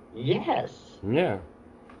 Yes. Yeah.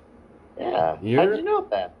 Yeah. How'd you know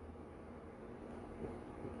that?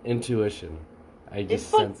 Intuition. He's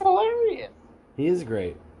fucking hilarious. He is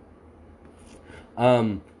great.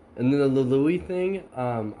 And then the Louie thing,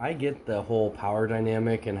 I get the whole power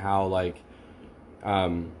dynamic and how, like,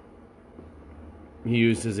 he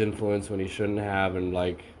used his influence when he shouldn't have, and,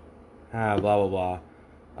 like, blah, blah, blah.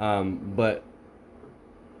 But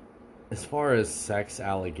as far as sex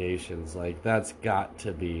allegations, like, that's got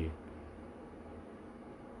to be...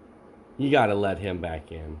 You gotta let him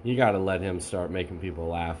back in. You gotta let him start making people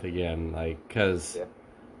laugh again, like, because... Yeah.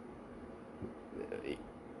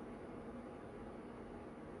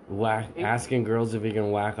 Asking girls if he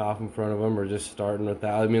can whack off in front of them, or just starting with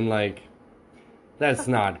that. I mean, like, that's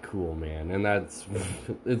not cool, man. And that's,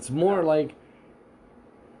 it's more like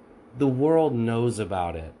the world knows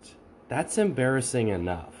about it. That's embarrassing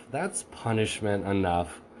enough. That's punishment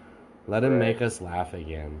enough. Let him make us laugh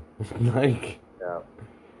again. Like,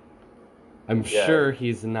 I'm sure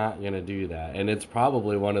he's not gonna do that. And it's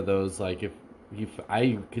probably one of those, like, if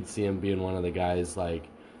I could see him being one of the guys, like,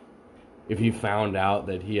 if he found out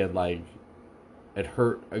that he had, like, had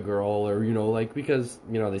hurt a girl, or, you know, like, because,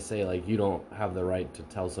 you know, they say, like, you don't have the right to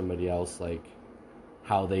tell somebody else, like,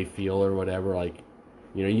 how they feel or whatever, like,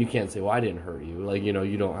 you know, you can't say, well, I didn't hurt you, like, you know,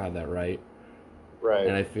 you don't have that right. Right.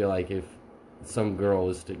 And I feel like if some girl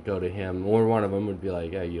was to go to him, or one of them would be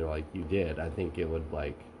like, yeah, you know, like, you did, I think it would,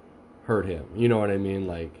 like, hurt him, you know what I mean,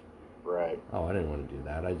 like, right. Oh, I didn't want to do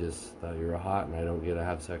that. I just thought you were hot, and I don't get to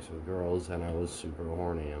have sex with girls, and I was super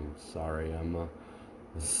horny. I'm sorry. I'm a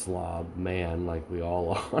slob man, like we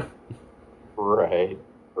all are. Right.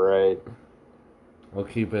 I'll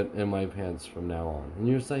keep it in my pants from now on. And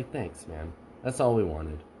you're just like, thanks, man. That's all we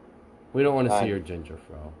wanted. We don't want to see your ginger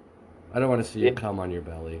fro. I don't want to see you come on your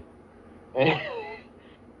belly.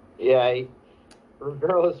 Yeah,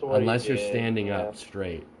 regardless of what unless you're standing up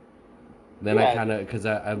straight. Then I kind of, because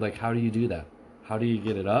I'm like, how do you do that? How do you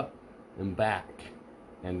get it up and back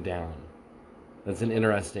and down? That's an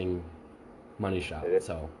interesting money shot.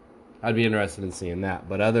 So I'd be interested in seeing that.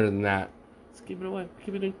 But other than that, just keep it away.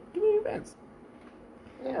 Keep it in your pants.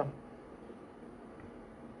 Yeah.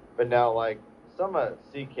 But now, like, some of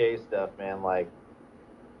CK stuff, man, like,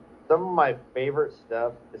 some of my favorite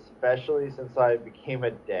stuff, especially since I became a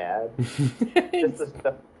dad, just the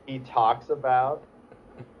stuff he talks about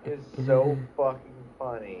is so fucking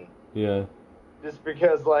funny. Yeah. Just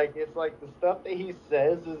because, like, it's like the stuff that he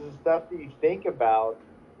says is the stuff that you think about,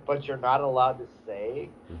 but you're not allowed to say.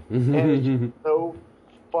 And it's just so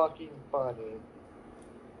fucking funny.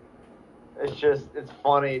 It's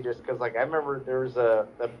funny just because, like, I remember there was a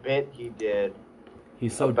bit he did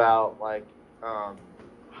about, like,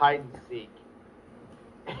 hide and seek.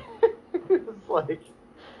 It's like,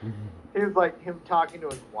 it was like him talking to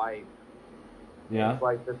his wife. Yeah. It's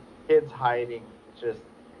like the kid's hiding, it's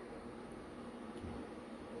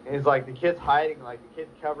like the kid's hiding, like the kid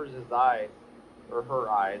covers his eyes, or her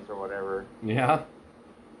eyes, or whatever. Yeah.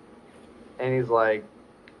 And he's like,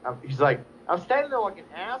 I'm standing there like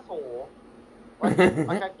an asshole, like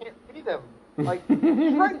I can't see them. Like,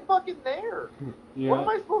 he's right fucking there. Yeah. What am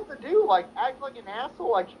I supposed to do? Like, act like an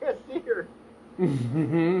asshole? I can't see her.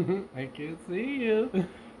 I can't see you.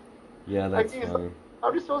 Yeah, that's funny.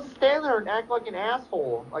 I'm just supposed to stand there and act like an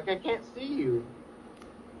asshole. Like, I can't see you.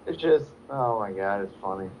 It's just, oh my god, it's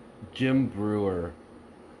funny. Jim Brewer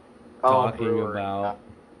talking about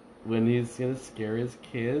when he's gonna scare his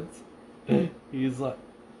kids. He's like,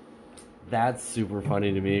 that's super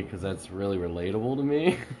funny to me because that's really relatable to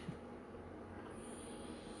me.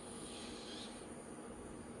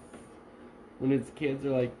 When his kids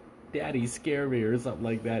are like, Daddy, scare me, or something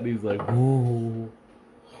like that, and he's like, oh.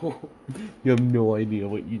 You have no idea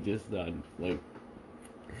what you just done. Like,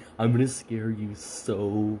 I'm gonna scare you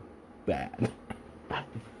so bad.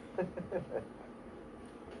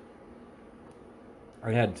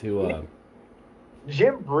 I had to,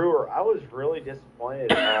 Jim Brewer, I was really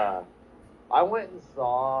disappointed. I went and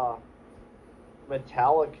saw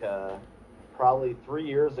Metallica probably 3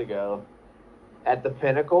 years ago at the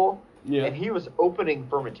Pinnacle, Yeah. and he was opening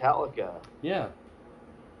for Metallica. Yeah.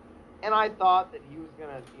 And I thought that he was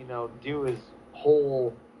gonna, do his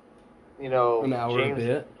whole, An hour James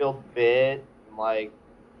bit. Hetfield bit, and, like,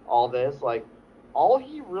 all this. Like, all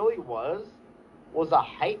he really was a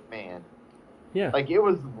hype man. Yeah. Like, it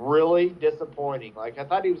was really disappointing. Like, I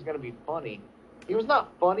thought he was gonna be funny. He was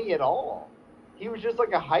not funny at all. He was just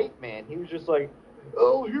like a hype man. He was just like,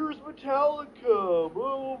 oh, here's Metallica,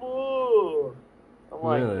 blah, blah, blah. I'm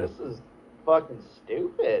like, Really? this is fucking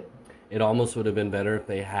stupid. It almost would have been better if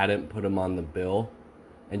they hadn't put him on the bill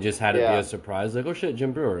and just had it be Yeah. a surprise. Like, oh shit,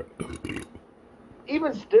 Jim Brewer.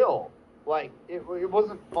 Even still, like, it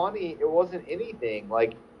wasn't funny. It wasn't anything.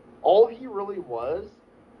 Like, all he really was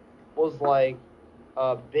like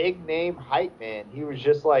a big name hype man. He was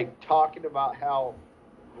just like talking about how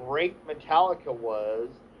great Metallica was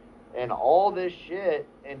and all this shit,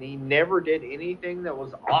 and he never did anything that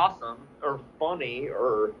was awesome or funny,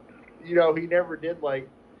 or he never did, like,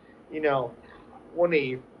 when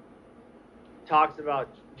he talks about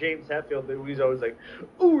James Hetfield, he's always like,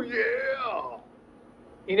 oh yeah.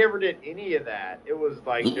 He never did any of that. It was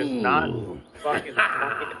like just not fucking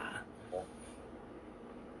funny.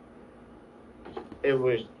 It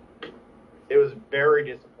was very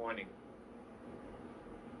disappointing.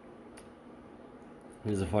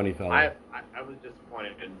 He's a funny fella. I was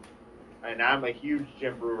disappointed, and I'm a huge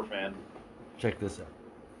Jim Brewer fan. Check this out.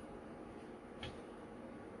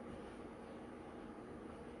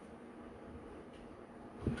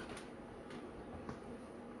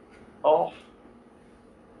 Oh,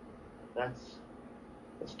 that's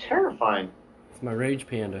terrifying. It's my Rage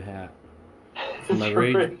Panda hat. It's It's my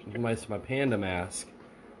your my panda mask.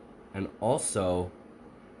 And also,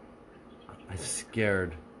 I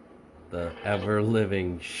scared the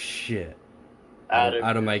ever-living shit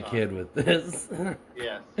out of my kid with this.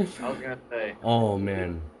 Yes, I was gonna say. Oh,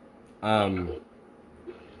 man.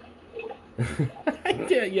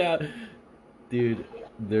 Yeah. Dude,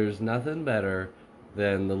 there's nothing better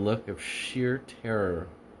than the look of sheer terror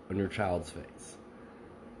on your child's face.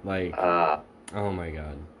 Like, oh my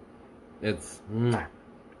god. It's...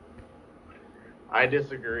 I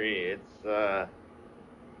disagree. It's I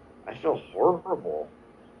feel horrible.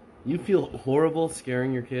 You feel horrible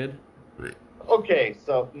scaring your kid? Okay,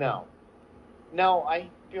 so no, I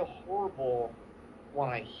feel horrible when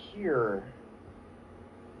I hear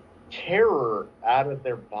terror out of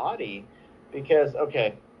their body, because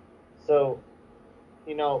okay, so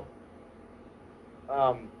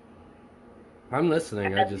I'm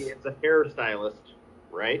listening. Abby is a hairstylist,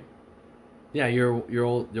 right? Yeah,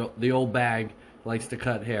 the old bag likes to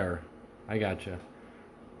cut hair. I gotcha.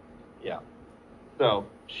 Yeah. So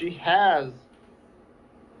she has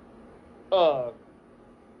a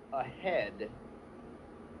head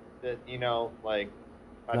that like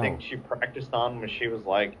I think she practiced on when she was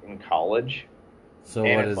like in college. So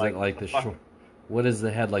and what it's is it like the short? What is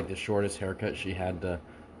the head like the shortest haircut she had to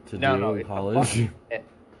do in college?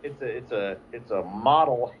 It's a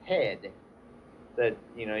model head that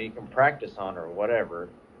you can practice on or whatever.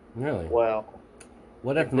 Really? Well,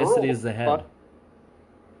 what ethnicity is the head?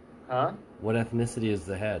 Huh? What ethnicity is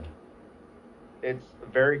the head? It's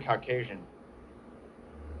very Caucasian.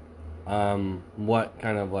 What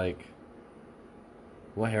kind of like?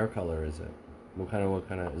 What hair color is it? What kind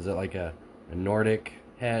of? Is it like a Nordic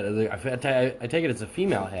head? I take it it's a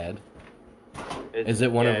female head. Is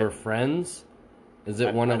it one of her friends? Is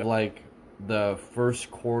it one of like the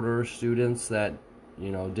first quarter students that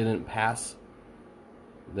didn't pass?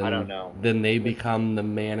 Then, I don't know. Then they become the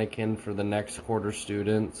mannequin for the next quarter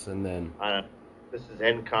students, and then I don't know. This is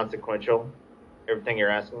inconsequential, everything you're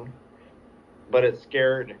asking, but it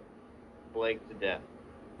scared Blake to death.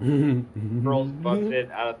 Girls busted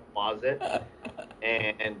out of the closet,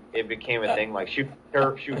 and it became a thing. Like she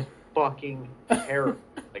was fucking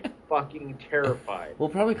terrified. Well,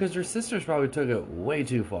 probably because her sisters probably took it way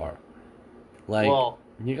too far. Like, well,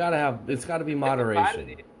 it's got to be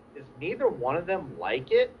moderation. Is neither one of them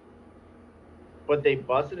like it, but they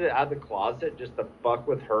busted it out of the closet just to fuck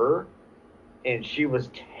with her, and she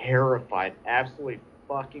was terrified, absolutely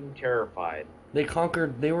fucking terrified.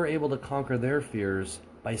 They were able to conquer their fears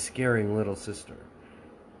by scaring little sister.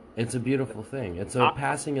 It's a beautiful thing. It's a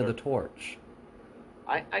passing of the torch.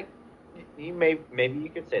 maybe you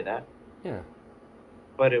could say that. Yeah.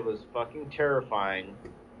 But it was fucking terrifying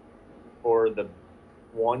for the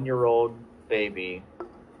 1-year-old baby,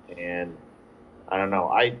 and I don't know.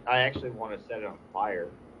 I actually want to set it on fire.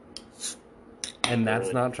 And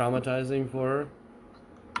that's not traumatizing for her?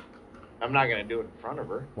 I'm not gonna do it in front of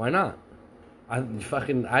her. Why not?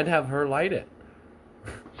 I'd have her light it.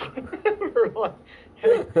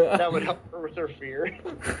 That would help her with her fear.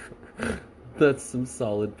 That's some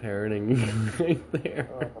solid parenting right there.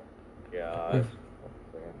 Oh, God.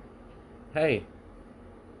 Hey.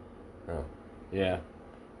 Oh, yeah.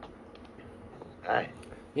 Hi.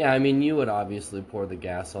 Yeah, I mean, you would obviously pour the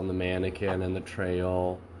gas on the mannequin and the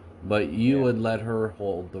trail, but you would let her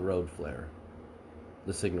hold the road flare,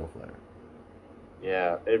 the signal flare.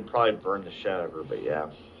 Yeah, it'd probably burn the shit out of her, but yeah.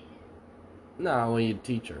 No, well, you'd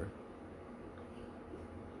teach her.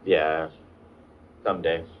 Yeah,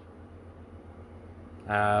 someday.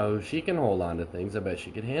 She can hold on to things. I bet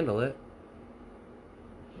she could handle it.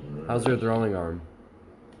 How's her throwing arm?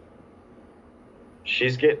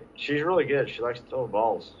 She's really good. She likes to throw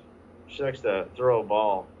balls. She likes to throw a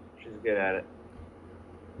ball. She's good at it.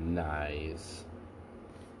 Nice.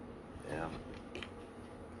 Yeah.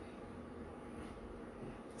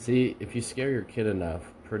 See, if you scare your kid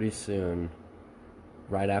enough, pretty soon,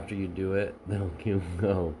 right after you do it, they'll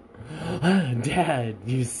go, Dad,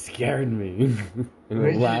 you scared me. And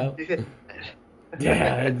they'll laugh.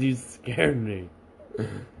 Dad, you scared me.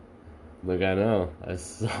 Look, I know. I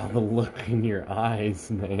saw the look in your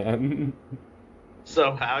eyes, man.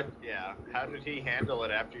 So how did he handle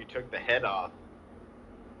it after he took the head off?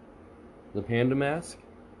 The panda mask?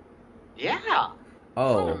 Yeah.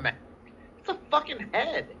 Oh. It's a fucking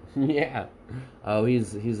head. Yeah. Oh,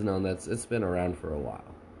 he's known it's been around for a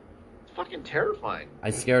while. It's fucking terrifying.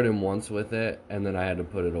 I scared him once with it, and then I had to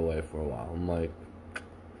put it away for a while. I'm like,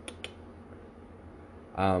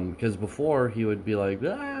 because before he would be like,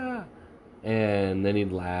 ah, and then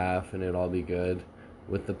he'd laugh and it'd all be good.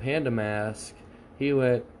 With the panda mask, he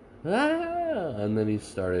went, ah, and then he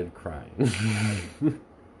started crying.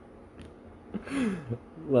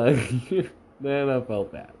 Like, then I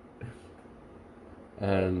felt bad.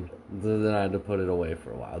 And then I had to put it away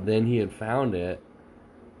for a while. Then he had found it,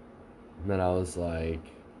 and then I was like,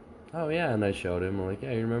 oh yeah, and I showed him, I'm like,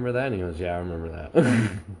 yeah, you remember that? And he goes, yeah, I remember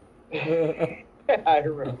that. I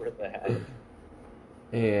remember that.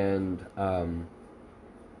 And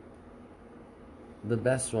the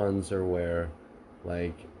best ones are where,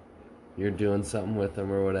 like, you're doing something with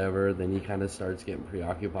him or whatever, then he kind of starts getting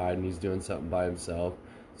preoccupied and he's doing something by himself.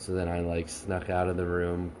 So then I, like, snuck out of the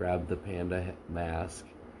room, grabbed the panda mask,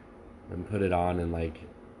 and put it on and, like,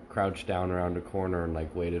 crouched down around a corner and,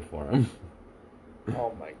 like, waited for him.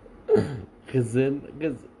 Oh my God. Because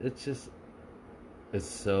it's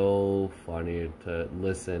so funny to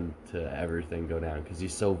listen to everything go down because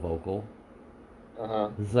he's so vocal.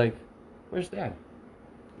 It's like, where's Dad?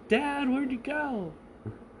 Dad, where'd you go?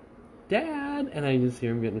 Dad! And I just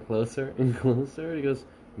hear him getting closer and closer. And he goes,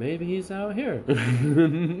 maybe he's out here.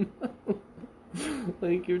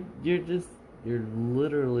 Like, you're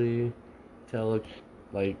literally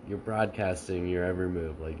you're broadcasting your every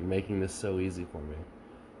move. Like, you're making this so easy for me.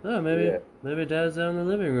 Oh, maybe Dad's out in the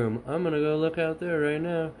living room. I'm gonna go look out there right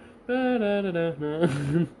now.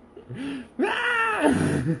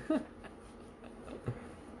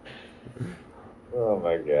 Oh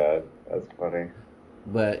my God, that's funny.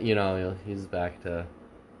 But, you know, he's back to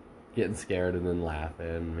getting scared and then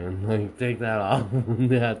laughing and like, take that off.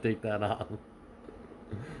 Yeah, take that off.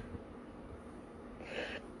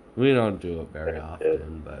 We don't do it very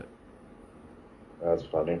often, but that's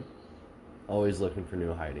funny. Always looking for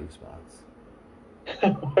new hiding spots.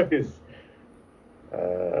 Always.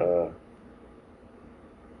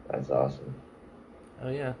 That's awesome. Oh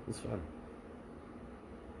yeah, it's fun.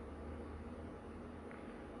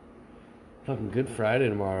 Fucking Good Friday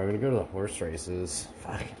tomorrow. I'm gonna go to the horse races.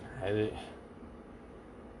 Fucking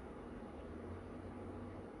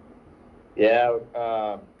Yeah,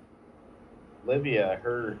 Livia,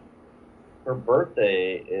 her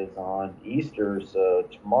birthday is on Easter, so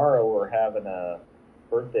tomorrow we're having a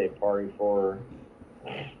birthday party for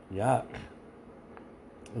her. Yuck.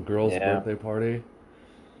 A girl's birthday party?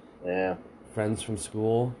 Yeah. Friends from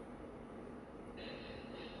school?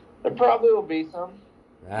 There probably will be some.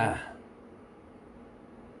 Ah.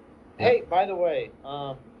 Hey, by the way,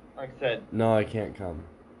 like I said, no, I can't come.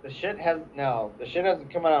 the shit hasn't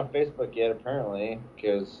come out on Facebook yet, apparently,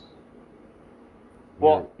 because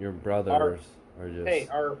your brothers are just... Hey,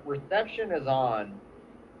 our reception is on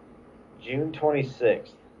June 26th.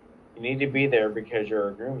 You need to be there because you're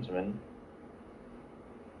a groomsman.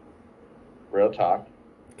 Real talk.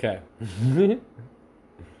 Okay.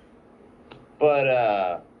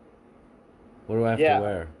 But, What do I have yeah. to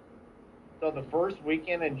wear? So the first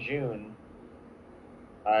weekend in June,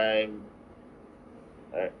 I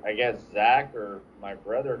guess Zach or my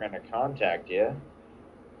brother are going to contact you.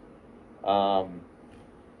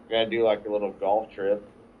 Gonna do like a little golf trip.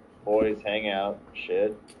 Boys hang out,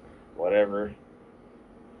 shit, whatever.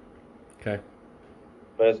 Okay.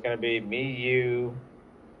 But it's gonna be me, you,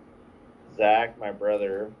 Zach, my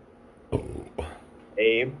brother,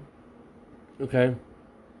 Abe. Okay.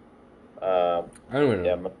 I don't know.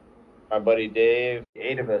 Yeah, my buddy Dave.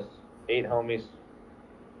 8 of us, 8 homies.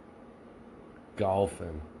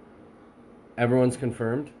 Golfing. Everyone's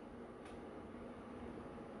confirmed?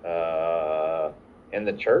 In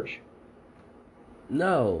the church.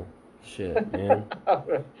 No. Shit, man.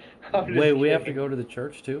 I'm just Wait, we have to kidding. go to the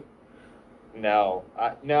church too? No,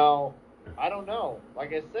 I don't know.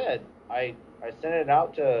 Like I said, I sent it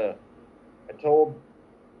out to. I told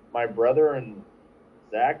my brother and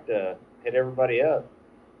Zach to hit everybody up.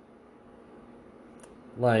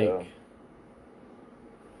 Like, So,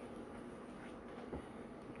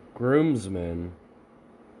 groomsmen.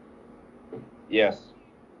 yes.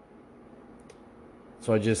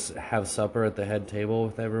 So I just have supper at the head table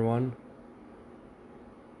with everyone?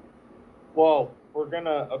 Well,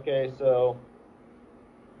 okay, so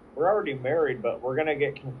we're already married, but we're gonna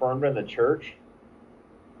get confirmed in the church.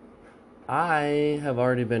 I have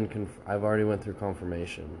already been, I've already went through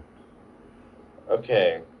confirmation.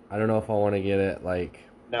 Okay. I don't know if I want to get it, like...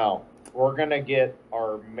 No, we're gonna get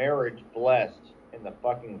our marriage blessed in the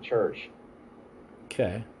fucking church.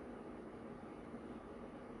 Okay.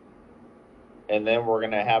 And then we're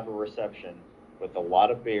gonna have a reception with a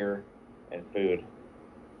lot of beer and food.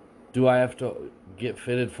 Do I have to get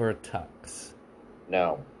fitted for a tux?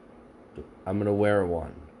 No. I'm going to wear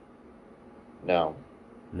one. No.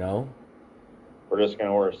 No? We're just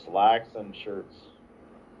gonna wear slacks and shirts.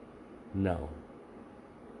 No.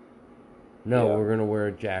 No, Yeah. we're going to wear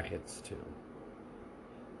jackets too.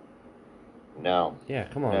 No. Yeah,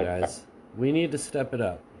 come on, No. guys. We need to step it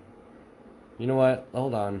up. You know what?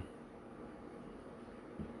 Hold on.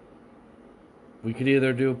 We could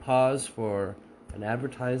either do a pause for an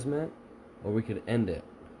advertisement, or we could end it.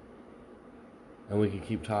 And we could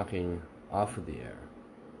keep talking off of the air.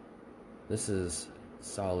 This is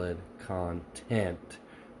solid content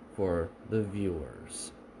for the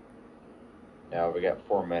viewers. Now we got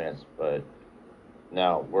 4 minutes, but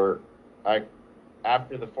no,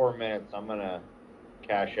 after the 4 minutes, I'm gonna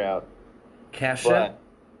cash out. Cash But it?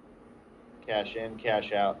 cash in,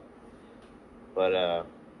 cash out. But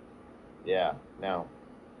yeah, no.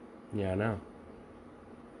 Yeah, I know.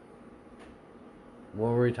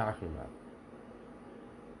 What were we talking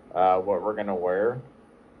about? What we're gonna wear?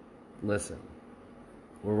 Listen,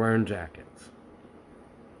 we're wearing jackets.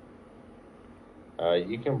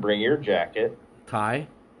 You can bring your jacket. Tie?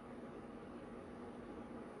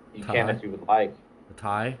 You Tie. can if you would like. A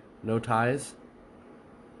tie? No ties?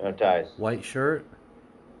 No ties. White shirt?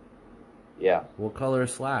 Yeah. What color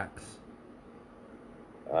slacks?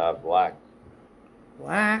 Black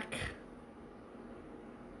Black?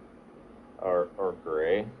 or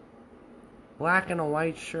gray. Black and a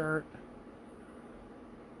white shirt?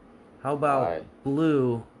 How about Why?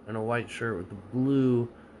 blue and a white shirt with the blue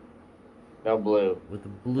No blue.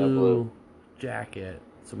 blue jacket?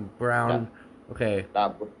 Some brown. Okay,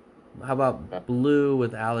 Not blue. how about blue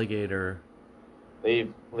with alligator?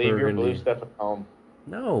 Leave your blue Burgundy. stuff at home.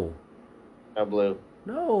 No. No blue.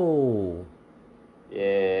 No.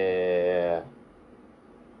 Yeah.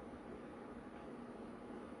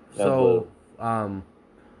 No So,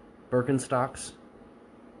 Birkenstocks,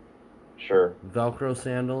 Sure. Velcro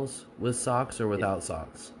sandals with socks or without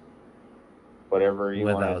socks? Whatever you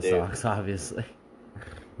want Without to do. socks, obviously.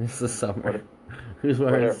 It's the summer. What- Who's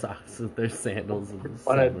wearing whatever. socks with their sandals in the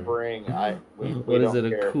What I summer? bring, we What is don't it?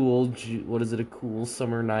 care. What is it? A cool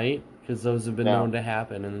summer night? Because those have been No. known to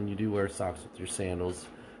happen, and then you do wear socks with your sandals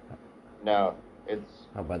No, it's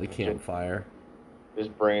out by the campfire,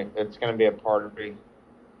 just bring it. It's gonna be a party.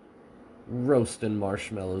 roasting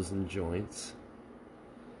marshmallows and joints.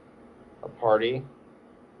 A party.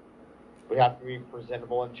 We have to be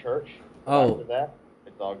presentable in church. Oh. After that,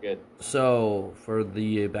 it's all good. So for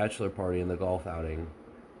the bachelor party and the golf outing,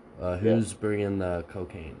 who's bringing the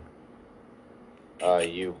cocaine?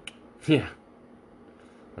 You. Yeah,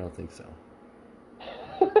 I don't think so.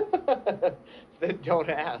 Then don't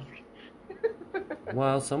ask.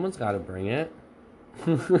 Well, someone's got to bring it.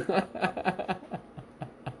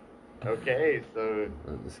 Okay, so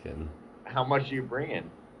I'm just kidding. how much are you bringing?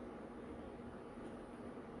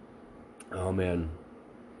 Oh man,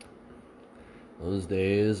 those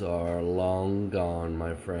days are long gone,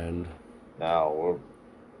 my friend. No,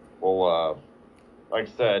 we'll like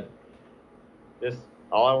I said, this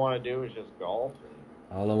all I want to do is just golf.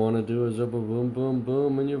 And All I want to do is a boom, boom,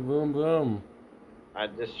 boom, and you boom, boom. I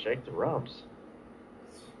just shake the rumps.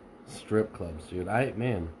 Strip clubs, dude.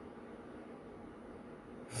 Man,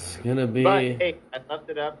 it's gonna be. But hey, I left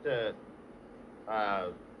it up to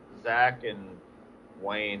Zach and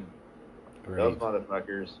Wayne. Great. Those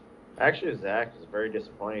motherfuckers. Actually, Zach is very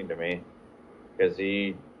disappointing to me because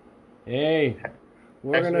he. Hey,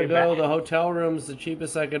 we're Text gonna me go. back. The hotel rooms, the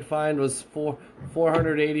cheapest I could find was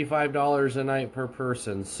 $485 a night per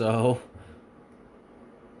person. So.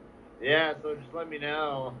 Yeah, so just let me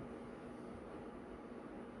know.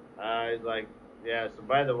 He's like, yeah. So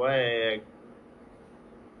by the way,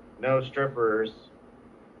 no strippers,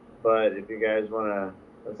 but if you guys wanna,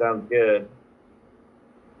 that sounds good.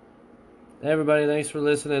 Hey everybody, thanks for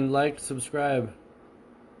listening. Like, subscribe.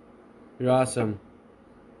 You're awesome.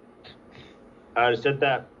 Just hit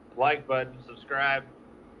that like button, subscribe.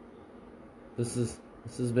 This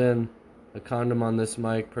has been a Condom on This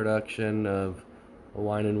Mic production of a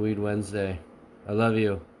Wine and Weed Wednesday. I love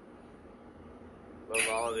you. Love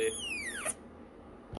all of you.